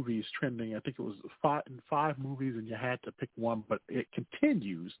some movies trending. I think it was five movies, and you had to pick one, but it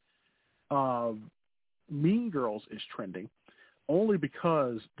continues. Mean Girls is trending only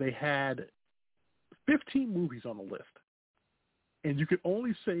because they had 15 movies on the list, and you could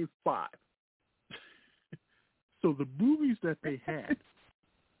only save 5. So the movies that they had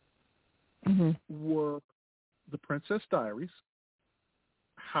were The Princess Diaries,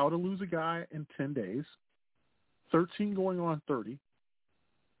 How to Lose a Guy in 10 Days, 13 Going on 30,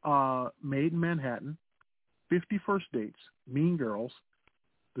 Made in Manhattan, 50 First Dates, Mean Girls,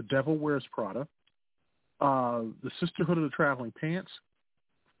 The Devil Wears Prada, The Sisterhood of the Traveling Pants,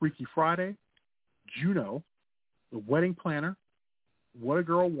 Freaky Friday, Juno, The Wedding Planner, What a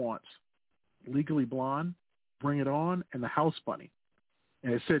Girl Wants, Legally Blonde, Bring It On, and The House Bunny.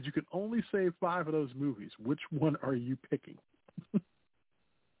 And it said you can only save 5 of those movies. Which one are you picking?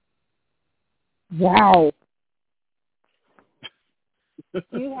 Wow. Have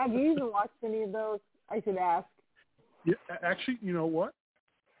you even watched any of those? I should ask. Yeah, actually, you know what?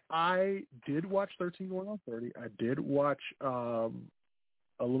 I did watch 13 Going on 30. I did watch a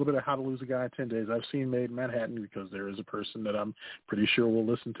little bit of How to Lose a Guy in 10 Days. I've seen Made in Manhattan because there is a person that I'm pretty sure will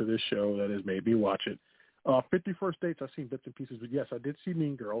listen to this show that has made me watch it. 50 First Dates, I've seen bits and pieces. But, yes, I did see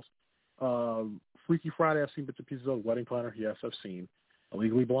Mean Girls. Freaky Friday, I've seen bits and pieces of. Wedding Planner, yes, I've seen.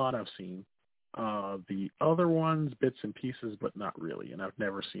 Legally Blonde, I've seen. The other ones, bits and pieces, but not really. And I've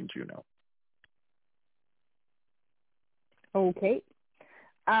never seen Juno. Okay.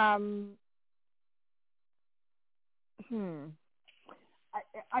 I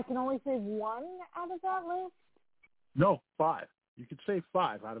can only save one out of that list? No, 5. You could save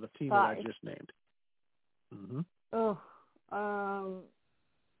 5 out of the team 5. that I just named. Mm-hmm. Oh, How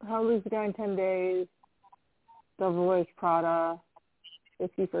to Lose a Guy in 10 Days, Devil Wears Prada,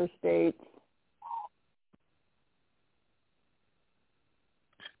 50 First Dates.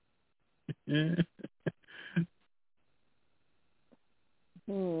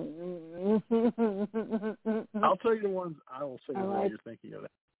 I'll tell you the ones I will say while you're thinking of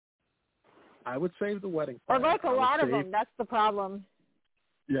that. I would save The Wedding Planner. I like a lot of them. That's the problem.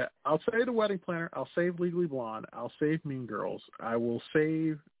 Yeah, I'll save The Wedding Planner. I'll save Legally Blonde. I'll save Mean Girls. I will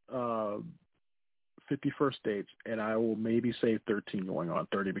save 50 First Dates, and I will maybe save 13 Going on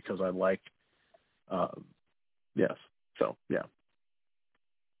 30 because I like, yes. So, yeah.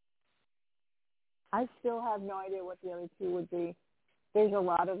 I still have no idea what the other 2 would be. There's a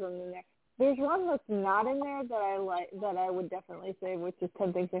lot of them in there. There's one that's not in there that I like, that I would definitely save, which is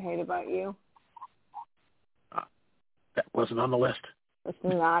 10 Things I Hate About You. That wasn't on the list. It's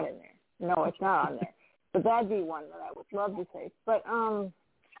not in there. No, it's not on there. But that'd be one that I would love to save. But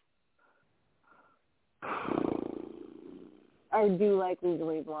I do like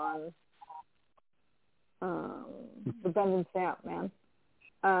Legally Blonde. The Bend and Stamp, man.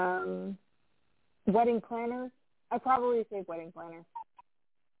 Wedding Planner. I probably save Wedding Planner.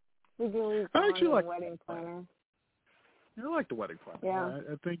 Legally Blonde and Wedding Planner. I like The Wedding Planner. Yeah.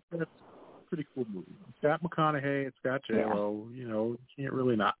 I think that's a pretty cool movie. It's got McConaughey. It's got J-Lo. Yeah. You know, you can't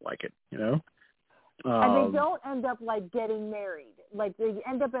really not like it, you know? And they don't end up, like, getting married. Like, they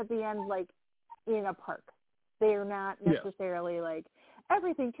end up at the end, like, in a park. They are not necessarily, like,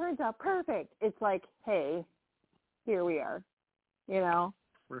 everything turns out perfect. It's like, hey, here we are, you know?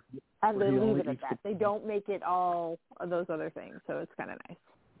 And they leave it at that. They don't make it all of those other things, so it's kind of nice.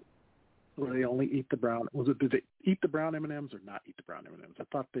 Where they only eat the brown. Did they eat the brown M&Ms or not eat the brown M&Ms? I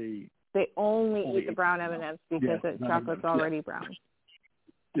thought they only eat the brown M&Ms because the chocolate's already brown.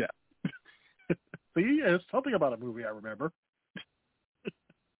 Yeah. See, it's something about a movie I remember.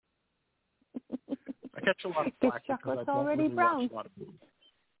 I catch a lot of flack because I don't really watch a lot of movies.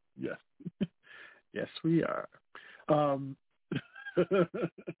 Yes. Yes, we are.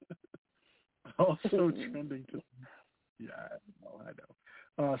 Also trending to... Yeah, I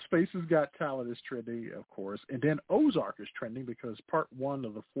know. Space's Got Talent is trending, of course. And then Ozark is trending because part 1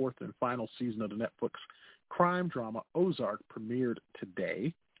 of the 4th and final season of the Netflix crime drama Ozark premiered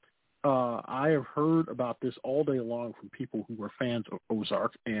today. I have heard about this all day long from people who were fans of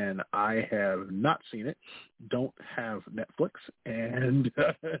Ozark, and I have not seen it, don't have Netflix, and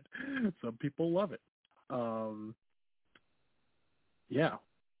some people love it. Yeah.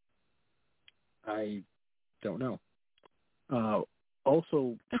 I don't know.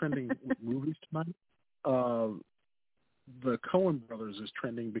 Also trending movies tonight, the Coen brothers is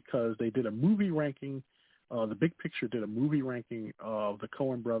trending because they did a movie ranking. The Big Picture did a movie ranking of the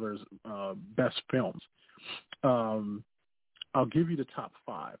Coen brothers' best films. I'll give you the top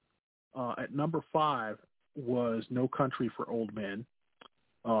 5. At number 5 was No Country for Old Men.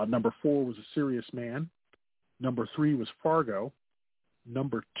 Number 4 was A Serious Man. Number 3 was Fargo.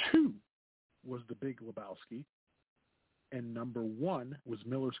 Number 2 was The Big Lebowski. And number 1 was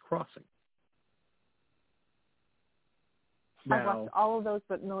Miller's Crossing. I've watched all of those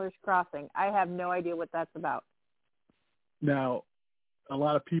but Miller's Crossing. I have no idea what that's about. Now, a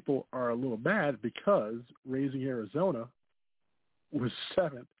lot of people are a little mad because Raising Arizona was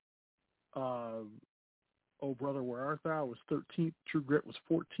 7th. Oh, Brother, Where Art Thou was 13th. True Grit was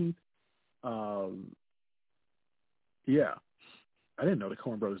 14th. Yeah. I didn't know the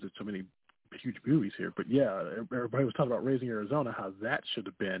Coen brothers did so many huge movies here, but yeah, everybody was talking about Raising Arizona, how that should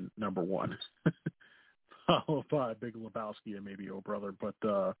have been number 1, followed by Big Lebowski and maybe Oh Brother, but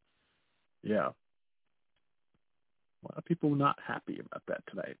yeah, a lot of people not happy about that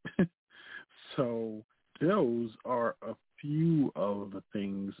tonight. So those are a few of the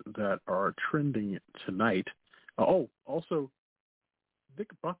things that are trending tonight. Also, Dick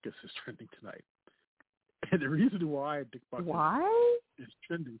Butkus is trending tonight. And the reason why Dick Butkus is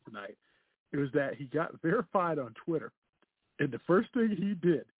trending tonight is that he got verified on Twitter. And the first thing he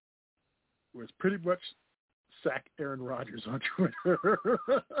did was pretty much sack Aaron Rodgers on Twitter.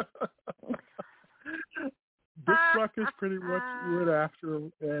 Dick Butkus pretty much went after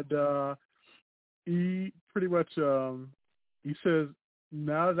him, and he pretty much he says,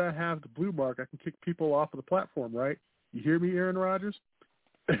 now that I have the blue mark, I can kick people off of the platform, right? You hear me, Aaron Rodgers?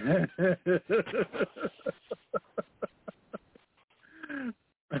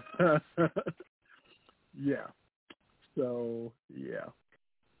 Yeah. So, yeah.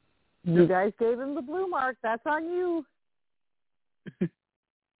 You guys gave him the blue mark. That's on you.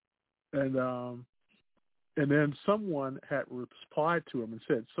 And then someone had replied to him and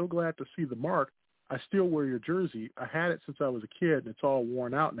said, so glad to see the mark. I still wear your jersey. I had it since I was a kid, and it's all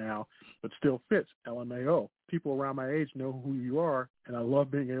worn out now, but still fits. LMAO. People around my age know who you are, and I love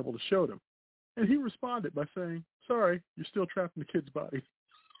being able to show them. And he responded by saying, sorry, you're still trapped in the kid's body.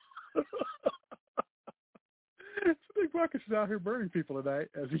 So Big Buckets is out here burning people tonight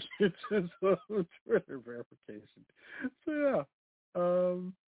as he gets his Twitter verification. So, yeah.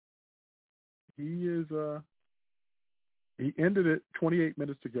 He is, he ended it 28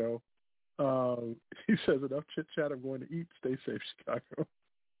 minutes ago. He says, enough chit-chat, I'm going to eat. Stay safe, Chicago.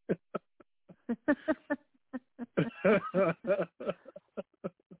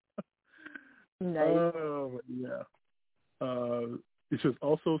 Nice. Yeah. He says,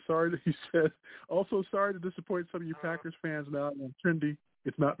 also sorry to disappoint some of you Packers fans now. I'm trendy.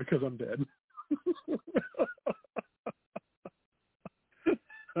 It's not because I'm dead.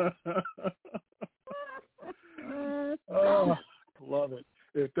 Oh, love it.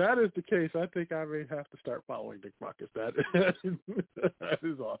 If that is the case, I think I may have to start following Dick Butkus. That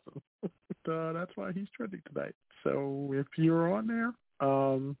is awesome. That's why he's trending tonight. So if you're on there,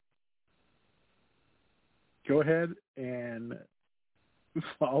 go ahead and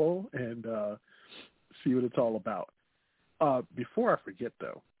follow and see what it's all about. Before I forget,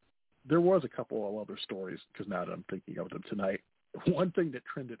 though, there was a couple of other stories, because now that I'm thinking of them tonight, one thing that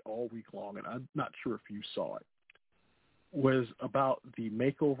trended all week long, and I'm not sure if you saw it, was about the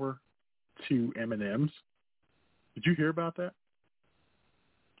makeover to M&M's. Did you hear about that?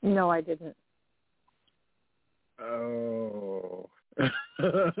 No, I didn't. Oh.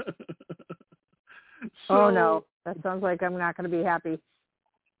 Oh, no. That sounds like I'm not going to be happy.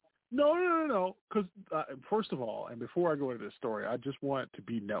 No. Because first of all, and before I go into this story, I just want it to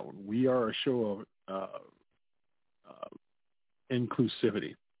be known, we are a show of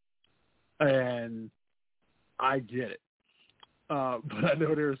inclusivity. And I get it. But I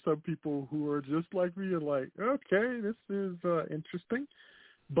know there are some people who are just like me and like, okay, this is interesting.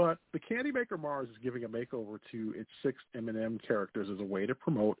 But the candy maker Mars is giving a makeover to its 6 M&M characters as a way to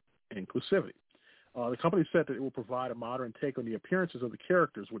promote inclusivity. The company said that it will provide a modern take on the appearances of the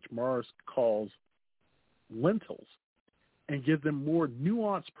characters, which Mars calls lentils, and give them more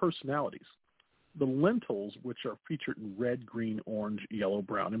nuanced personalities. The lentils, which are featured in red, green, orange, yellow,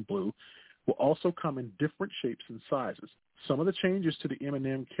 brown, and blue, will also come in different shapes and sizes. Some of the changes to the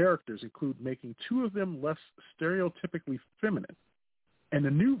M&M characters include making 2 of them less stereotypically feminine. And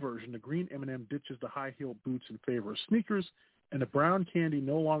the new version, the green M&M ditches the high-heeled boots in favor of sneakers, and the brown candy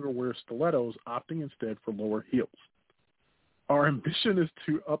no longer wears stilettos, opting instead for lower heels. Our ambition is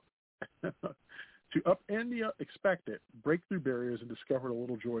to upend the expected, break through barriers, and discover a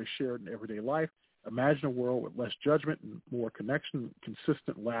little joy shared in everyday life. Imagine a world with less judgment and more connection,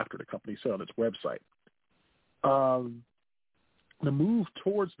 consistent laughter, the company said on its website. The move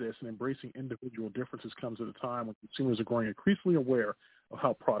towards this and embracing individual differences comes at a time when consumers are growing increasingly aware of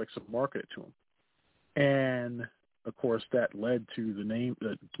how products are marketed to them. And, of course, that led to the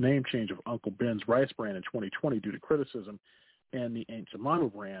name change of Uncle Ben's Rice brand in 2020 due to criticism, and the Aunt Jemima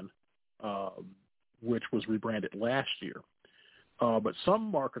brand, which was rebranded last year. But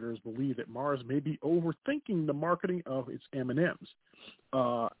some marketers believe that Mars may be overthinking the marketing of its M&Ms.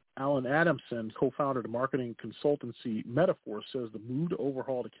 Alan Adamson, co-founder of the marketing consultancy Metaphor, says the move to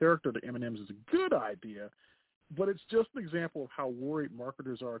overhaul the character of the M&Ms is a good idea, but it's just an example of how worried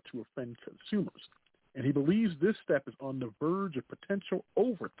marketers are to offend consumers. And he believes this step is on the verge of potential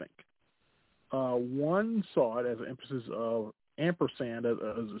overthink. One saw it as an emphasis of ampersand as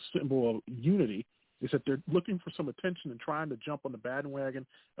a symbol of unity. They said they're looking for some attention and trying to jump on the bandwagon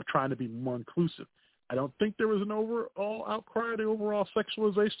of trying to be more inclusive. I don't think there was an overall outcry of the overall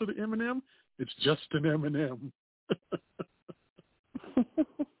sexualization of the M&M. It's just an M&M.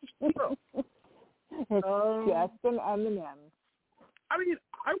 It's just an M&M. I mean,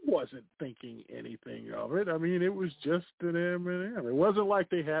 I wasn't thinking anything of it. I mean, it was just an M&M. It wasn't like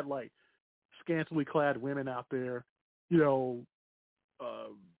they had, like, scantily clad women out there, you know,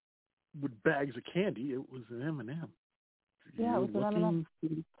 with bags of candy. It was an M&M. Yeah, it was an M&M.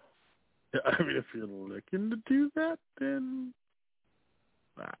 I mean, if you're looking to do that, then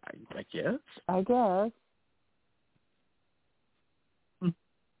I guess. I guess.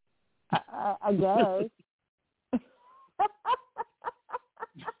 I guess.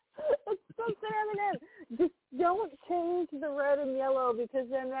 It's just an M&M. Just don't change the red and yellow, because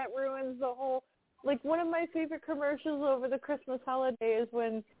then that ruins the whole. Like, one of my favorite commercials over the Christmas holiday is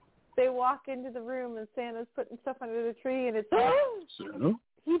when they walk into the room and Santa's putting stuff under the tree, and it's Santa?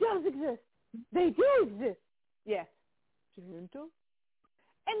 He does exist. They do exist. Yes. Santa.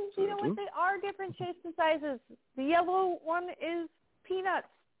 And you know what? They are different shapes and sizes. The yellow one is peanuts,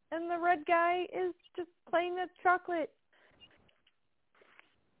 and the red guy is just plain chocolate.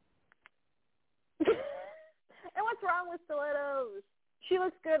 And what's wrong with stilettos? She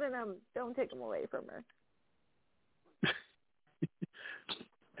looks good in them. Don't take them away from her.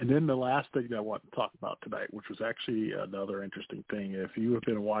 And then the last thing that I want to talk about tonight, which was actually another interesting thing, if you have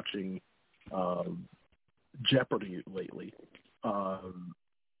been watching Jeopardy lately,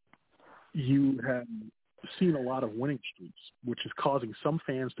 you have seen a lot of winning streaks, which is causing some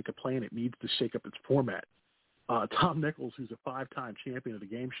fans to complain it needs to shake up its format. Tom Nichols, who's a 5-time champion of the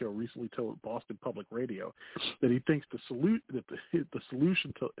game show, recently told Boston Public Radio that he thinks the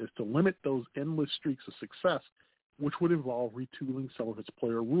solution is to limit those endless streaks of success, which would involve retooling some of its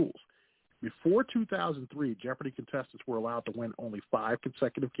player rules. Before 2003, Jeopardy contestants were allowed to win only 5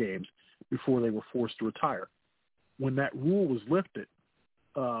 consecutive games before they were forced to retire. When that rule was lifted,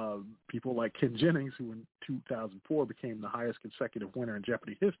 people like Ken Jennings, who in 2004 became the highest consecutive winner in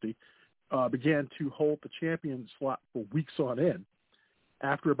Jeopardy history, began to hold the champion slot for weeks on end.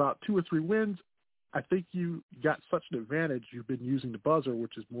 After about 2 or 3 wins, I think you got such an advantage you've been using the buzzer,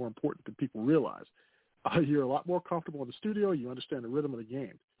 which is more important than people realize. You're a lot more comfortable in the studio. You understand the rhythm of the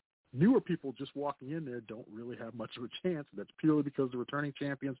game. Newer people just walking in there don't really have much of a chance, and that's purely because the returning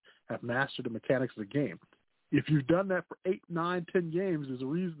champions have mastered the mechanics of the game. If you've done that for 8, 9, 10 games, there's a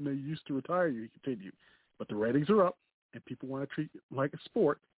reason they used to retire you. You continue. But the ratings are up, and people want to treat it like a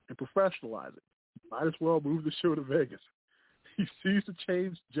sport and professionalize it. Might as well move the show to Vegas. He sees the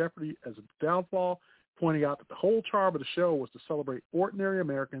change Jeopardy as a downfall, pointing out that the whole charm of the show was to celebrate ordinary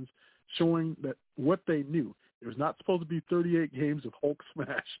Americans, showing that what they knew. It was not supposed to be 38 games of Hulk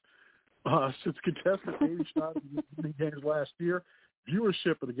smash. Since contestant Amy Schneider was winning games last year,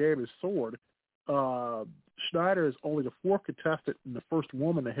 viewership of the game has soared. Schneider is only the 4th contestant and the first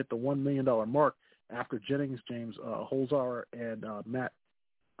woman to hit the $1 million mark after Jennings, James Holzhauer, and Matt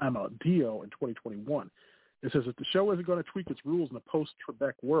Amadio in 2021. It says that the show isn't going to tweak its rules in a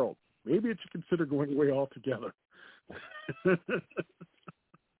post-Trebek world. Maybe it should consider going away altogether. But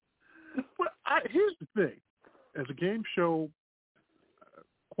here's the thing. As a game show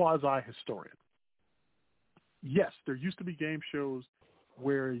quasi-historian, yes, there used to be game shows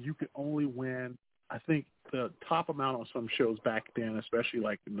where you could only win, I think the top amount on some shows back then, especially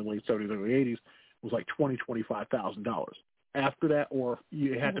like in the late 70s, early 80s, was like $25,000. After that, or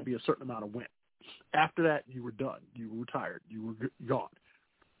you had to be a certain amount of win. After that, you were done. You were retired. You were gone.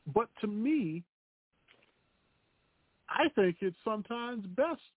 But to me, I think it's sometimes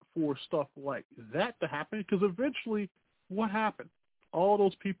best for stuff like that to happen, because eventually what happened? All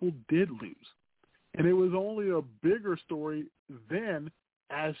those people did lose. And it was only a bigger story then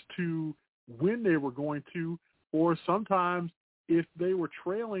as to when they were going to, or sometimes if they were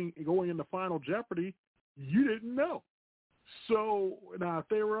trailing and going into Final Jeopardy, you didn't know. So now if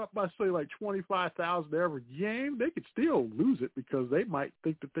they were up by, say, like $25,000 every game, they could still lose it because they might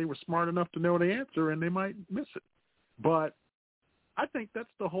think that they were smart enough to know the answer and they might miss it. But I think that's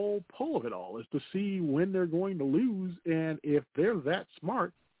the whole pull of it all, is to see when they're going to lose. And if they're that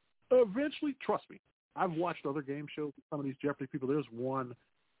smart, eventually, trust me, I've watched other game shows with some of these Jeopardy people. There's one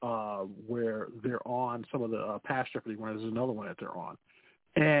where they're on some of the past Jeopardy ones. There's another one that they're on.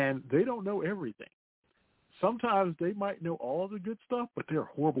 And they don't know everything. Sometimes they might know all of the good stuff, but they're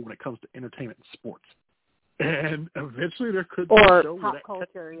horrible when it comes to entertainment and sports. And eventually there could be a show pop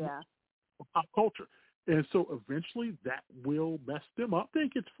culture, pop culture. And so eventually that will mess them up. I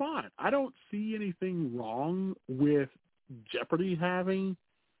think it's fine. I don't see anything wrong with Jeopardy having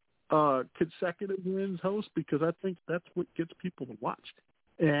consecutive wins host, because I think that's what gets people to watch.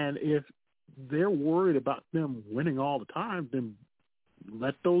 And if they're worried about them winning all the time, then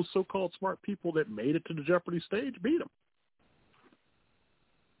let those so-called smart people that made it to the Jeopardy stage beat them.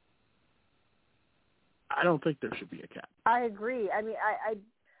 I don't think there should be a cap. I agree. I mean,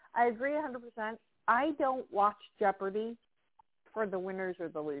 I agree 100%. I don't watch Jeopardy for the winners or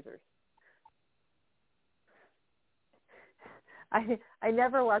the losers. I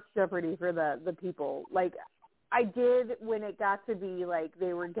never watched Jeopardy for the people. Like, I did when it got to be, like,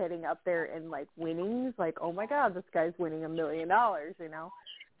 they were getting up there in, like, winnings. Like, oh, my God, this guy's winning $1 million, you know.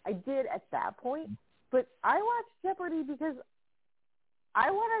 I did at that point. But I watch Jeopardy because I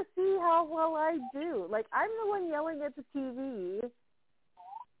want to see how well I do. Like, I'm the one yelling at the TV.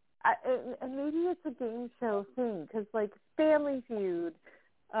 And maybe it's a game show thing because, like, Family Feud,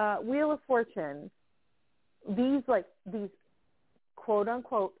 Wheel of Fortune, these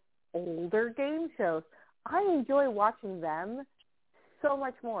quote-unquote older game shows, I enjoy watching them so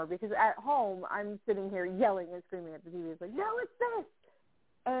much more because at home I'm sitting here yelling and screaming at the TV. It's like, no, it's this.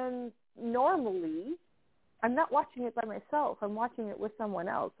 And normally I'm not watching it by myself. I'm watching it with someone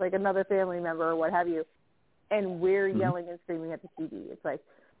else, like another family member or what have you, and we're yelling and screaming at the TV. It's like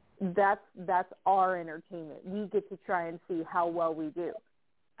that's our entertainment. We get to try and see how well we do.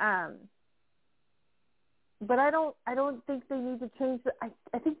 But I don't think they need to change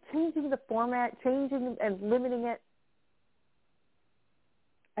I think changing the format, changing and limiting it,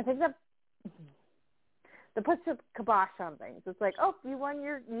 I think that puts a kibosh on things. It's like, oh, you won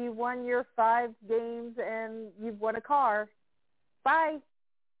your 5 games and you've won a car. Bye.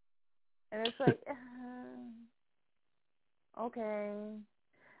 And it's like, okay.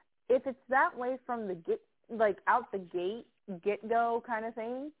 If it's that way from the out the gate, get-go kind of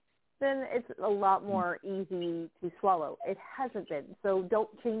thing, then it's a lot more easy to swallow. It hasn't been, so don't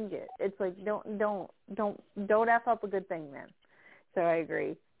change it. It's like don't F up a good thing, man. So I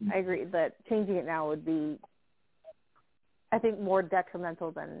agree. I agree that changing it now would be, I think, more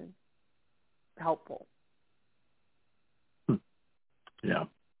detrimental than helpful. Yeah,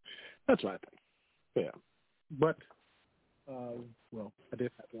 that's what I think. Yeah, but well, I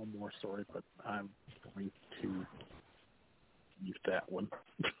did have one more story, but I'm going to use that one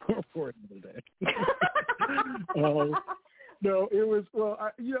for another day. No, it was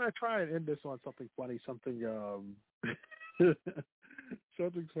I try and end this on something funny, something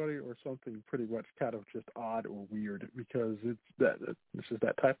something funny or something pretty much kind of just odd or weird because this is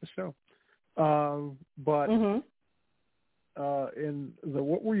that type of show. But in the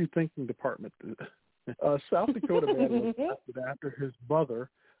What Were You Thinking department, South Dakota man was arrested after his mother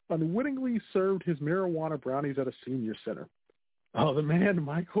unwittingly served his marijuana brownies at a senior center. The man,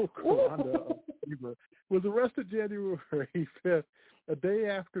 Michael Coranda of Levar, was arrested January 5th, a day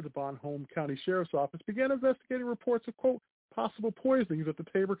after the Bonhomme County Sheriff's Office began investigating reports of, quote, possible poisonings at the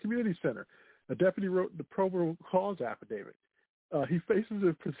Tabor Community Center. A deputy wrote the probable cause affidavit. He faces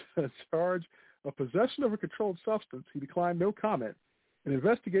a charge of possession of a controlled substance. He declined no comment. An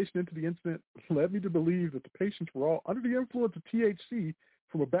investigation into the incident led me to believe that the patients were all under the influence of THC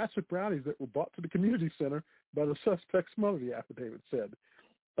from a batch of brownies that were brought to the community center by the suspect's mother, the affidavit said.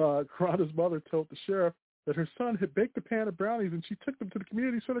 Coranda's mother told the sheriff that her son had baked a pan of brownies and she took them to the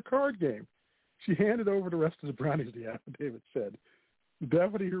community center card game. She handed over the rest of the brownies, the affidavit said. The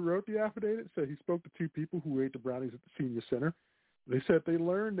deputy who wrote the affidavit said he spoke to 2 people who ate the brownies at the senior center. They said they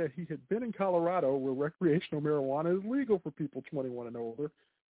learned that he had been in Colorado, where recreational marijuana is legal for people 21 and older,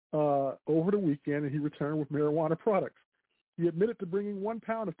 over the weekend, and he returned with marijuana products. He admitted to bringing 1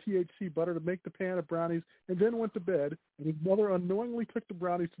 pound of THC butter to make the pan of brownies and then went to bed, and his mother unknowingly took the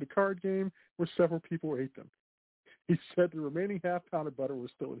brownies to the card game where several people ate them. He said the remaining half pound of butter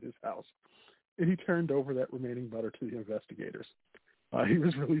was still in his house, and he turned over that remaining butter to the investigators. He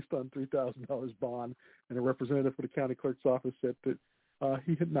was released on $3,000 bond, and a representative for the county clerk's office said that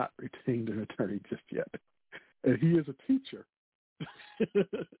he had not retained an attorney just yet. And he is a teacher.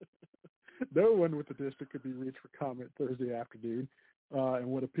 No one with the district could be reached for comment Thursday afternoon, and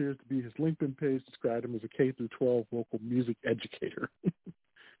what appears to be his LinkedIn page described him as a K-12 local music educator.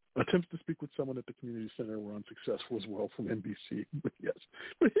 Attempts to speak with someone at the community center were unsuccessful as well from NBC. But yes,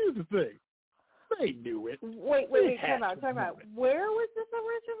 but here's the thing. They knew it. Wait, time out. Where was this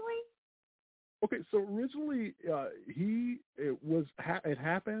originally? Okay, so originally it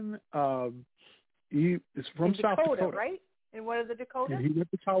happened. He is from South Dakota, right? In one of the Dakotas. And he went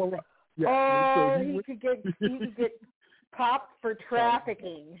to Colorado. Yeah. Oh, so he could get popped for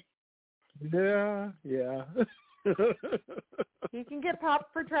trafficking. Yeah. He can get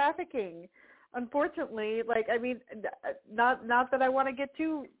popped for trafficking. Unfortunately, not that I want to get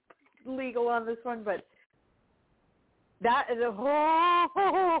too legal on this one, but that is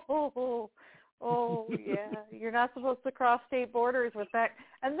yeah, you're not supposed to cross state borders with that.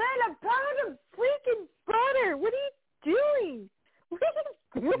 And then a pound of freaking butter. What are you doing?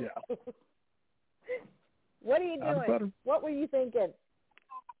 Yeah. What are you doing? What were you thinking?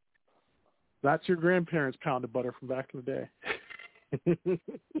 That's your grandparents' pound of butter from back in the day.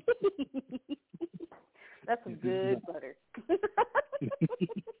 That's some good butter.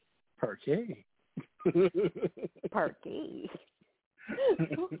 Parquet. Parquet.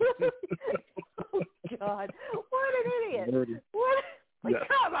 Oh, God. What an idiot. What? Like, yes.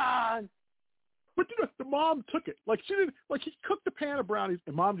 Come on. But the mom took it. Like, she didn't, like, he cooked a pan of brownies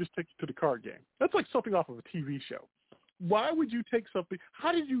and mom just took it to the card game. That's like something off of a TV show. Why would you take something?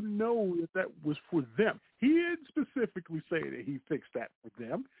 How did you know that was for them? He didn't specifically say that he fixed that for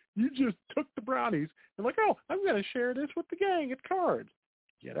them. You just took the brownies and like, oh, I'm going to share this with the gang at cards.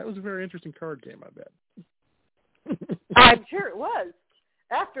 Yeah, that was a very interesting card game, I bet. I'm sure it was.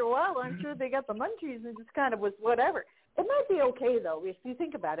 After a while, I'm sure they got the munchies and it just kind of was whatever. It might be okay, though, if you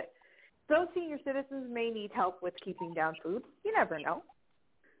think about it. Those senior citizens may need help with keeping down food. You never know.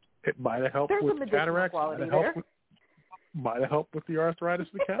 It might have helped There's with the cataracts. Might have helped with the arthritis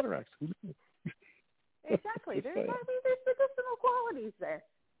and the cataracts. Exactly. There's medicinal qualities there.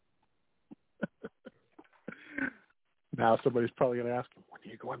 Now somebody's probably going to ask, when are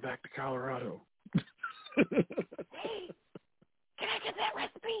you going back to Colorado? Hey, can I get that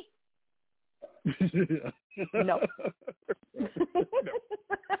recipe? No.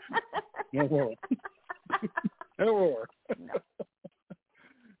 No more. No more. No.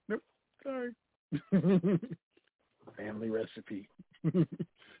 Nope. Sorry. Family recipe.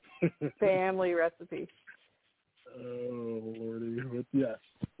 Family recipe. Oh, Lordy. But yes.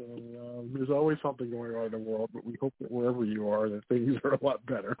 So, there's always something going on in the world, but we hope that wherever you are, that things are a lot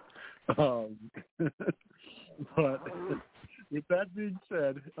better. But with that being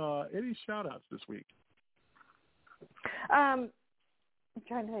said, any shout-outs this week? I'm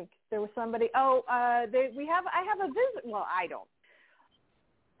trying to think. There was somebody. I have a visit. Well, I don't.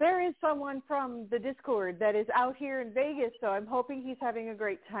 There is someone from the Discord that is out here in Vegas, so I'm hoping he's having a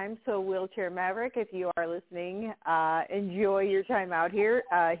great time. So Wheelchair Maverick, if you are listening, enjoy your time out here.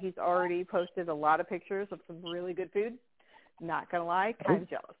 He's already posted a lot of pictures of some really good food. Not going to lie, kind of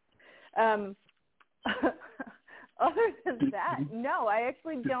jealous. Other than that, no, I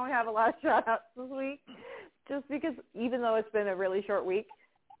actually don't have a lot of shout-outs this week, just because even though it's been a really short week,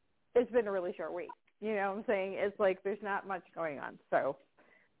 it's been a really short week. You know what I'm saying? It's like there's not much going on. So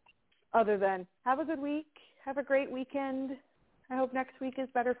other than have a good week, have a great weekend. I hope next week is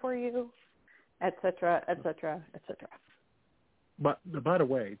better for you, et cetera, et cetera, et cetera. But by the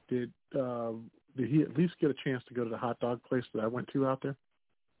way, did he at least get a chance to go to the hot dog place that I went to out there?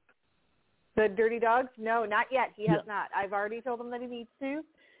 The Dirty Dogs? No, not yet. He has not. I've already told him that he needs to.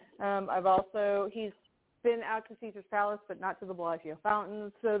 He's been out to Caesar's Palace, but not to the Bellagio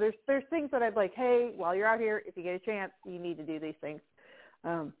Fountain. So there's things that I'd like, hey, while you're out here, if you get a chance, you need to do these things.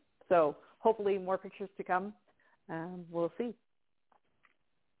 So hopefully more pictures to come. We'll see.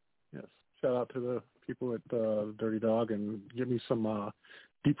 Yes. Shout out to the people at Dirty Dog and give me some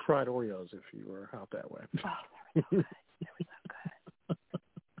deep fried Oreos if you were out that way. Oh, they were so good.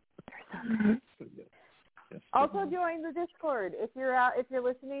 They were so good. Yes. Also join the Discord if you're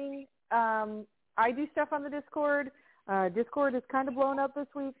listening. I do stuff on the Discord. Discord is kind of blown up this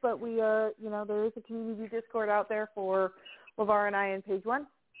week, but we there is a community Discord out there for Levar and I and Page One.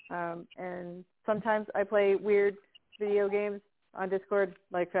 And sometimes I play weird video games on Discord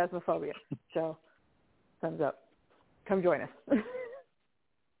like Phasmophobia. So thumbs up. Come join us. Twitch.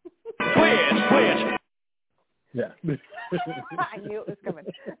 Yeah. I knew it was coming.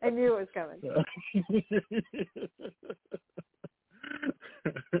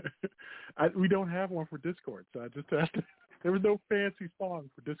 We don't have one for Discord, so I just have to. There was no fancy song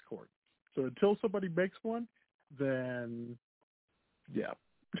for Discord. So until somebody makes one, then yeah,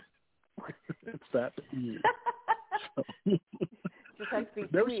 it's that easy. Just has to be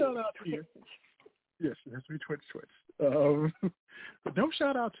no shout out here. Yes, it has to be Twitch. But no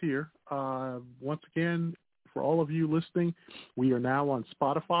shout outs here. Once again, for all of you listening, we are now on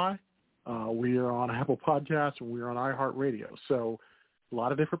Spotify. We are on Apple Podcasts, and we are on iHeartRadio. So a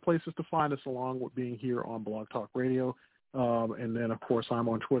lot of different places to find us along with being here on Blog Talk Radio. And then, of course, I'm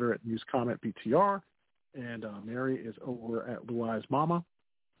on Twitter at NewsCommentBTR, and Mary is over at Blue Eyes Mama.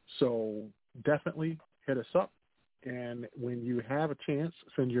 So definitely hit us up. And when you have a chance,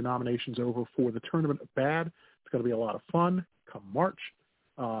 send your nominations over for the Tournament of Bad. It's going to be a lot of fun come March.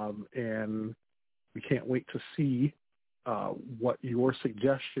 And we can't wait to see what your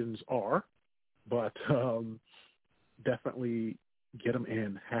suggestions are. But definitely get them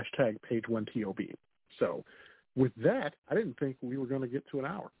in. # Page1TOB. So with that, I didn't think we were going to get to an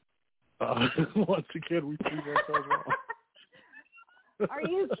hour. Once again, we proved ourselves wrong. Are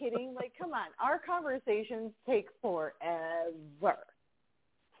you kidding? Like, come on. Our conversations take forever.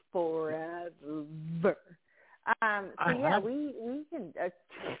 We can.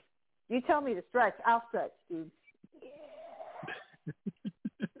 You tell me to stretch, I'll stretch, dude.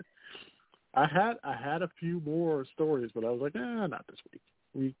 I had a few more stories, but I was like, not this week.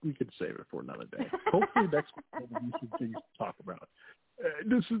 We could save it for another day. Hopefully next week we'll have some things to talk about.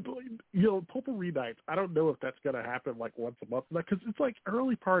 This is, potpourri nights. I don't know if that's going to happen like once a month, because it's like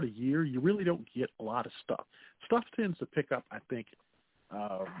early part of year. You really don't get a lot of stuff. Stuff tends to pick up, I think,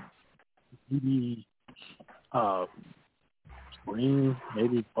 maybe spring,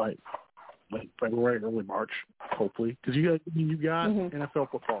 maybe by late February, early March, hopefully, because you got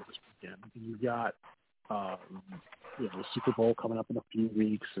NFL football this weekend, and you got the Super Bowl coming up in a few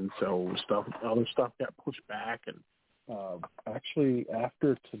weeks, and so other stuff got pushed back, and actually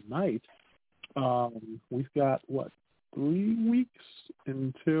after tonight, we've got 3 weeks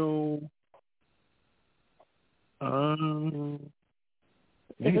until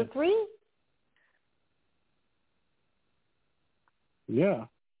is it 3? Yeah.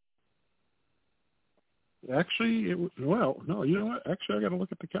 Actually, no, you know what? Actually, I got to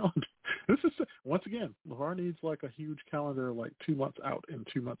look at the calendar. This is, once again, Levar needs like a huge calendar, like 2 months out and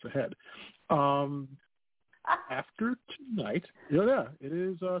 2 months ahead. After tonight, it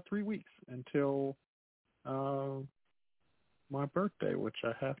is 3 weeks until my birthday, which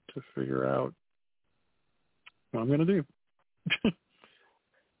I have to figure out what I'm going to do.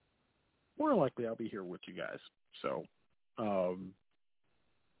 More likely, I'll be here with you guys. So,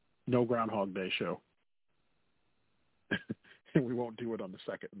 no Groundhog Day show. And we won't do it on the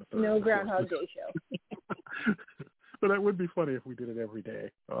 2nd and the 3rd. No Groundhog Day show. But that would be funny if we did it every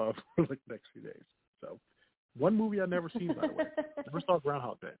day for like the next few days. So, one movie I've never seen, by the way. Never saw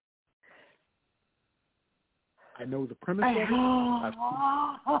Groundhog Day. I know the premise of it.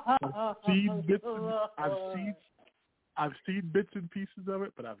 I've seen bits and pieces of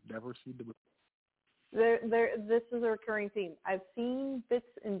it, but I've never seen the movie. This is a recurring theme. I've seen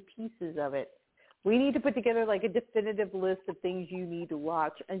bits and pieces of it. We need to put together like a definitive list of things you need to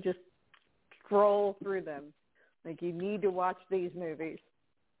watch and just scroll through them. Like, you need to watch these movies.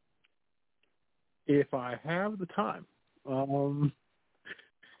 If I have the time,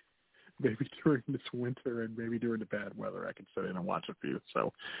 maybe during this winter and maybe during the bad weather, I can sit in and watch a few.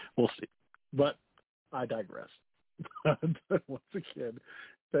 So we'll see. But I digress. Once again,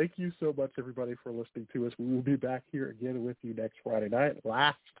 thank you so much, everybody, for listening to us. We will be back here again with you next Friday night,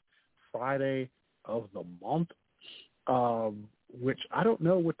 last Friday of the month, which I don't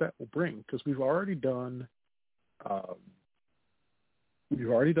know what that will bring, because we've already done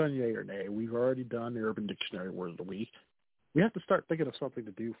Yay or Nay. We've already done the Urban Dictionary Word of the Week. We have to start thinking of something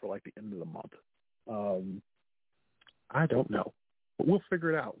to do for like the end of the month. I don't know, but we'll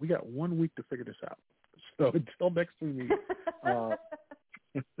figure it out. We got 1 week to figure this out. So until next week,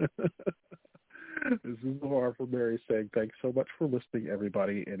 this is Levar from Mary saying thanks so much for listening,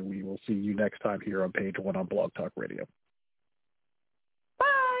 everybody, and we will see you next time here on Page One on Blog Talk Radio.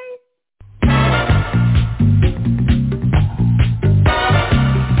 Bye.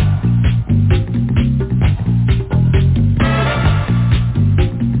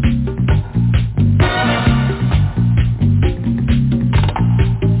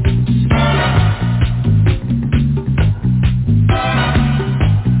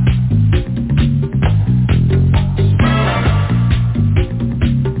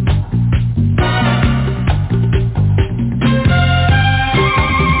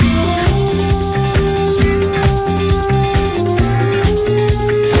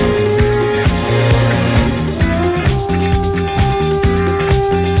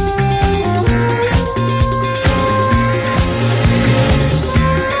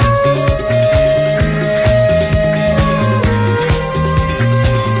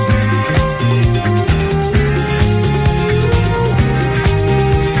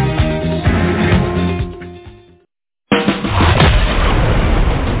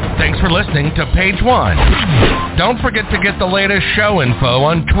 To Page One. Don't forget to get the latest show info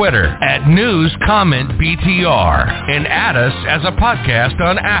on Twitter at NewsCommentBTR and add us as a podcast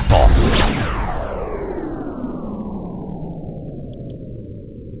on Apple.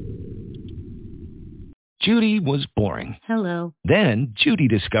 Judy was boring. Hello. Then Judy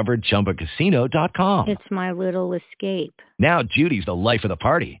discovered ChumbaCasino.com. It's my little escape. Now Judy's the life of the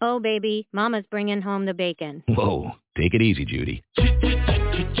party. Oh, baby, mama's bringing home the bacon. Whoa, take it easy, Judy.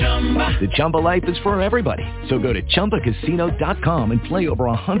 The Chumba life is for everybody. So go to ChumbaCasino.com and play over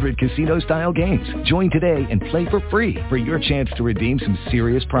 100 casino-style games. Join today and play for free for your chance to redeem some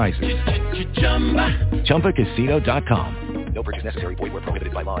serious prizes. ChumbaCasino.com. No purchase necessary. Void where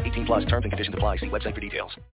prohibited by law. 18 plus terms and conditions apply. See website for details.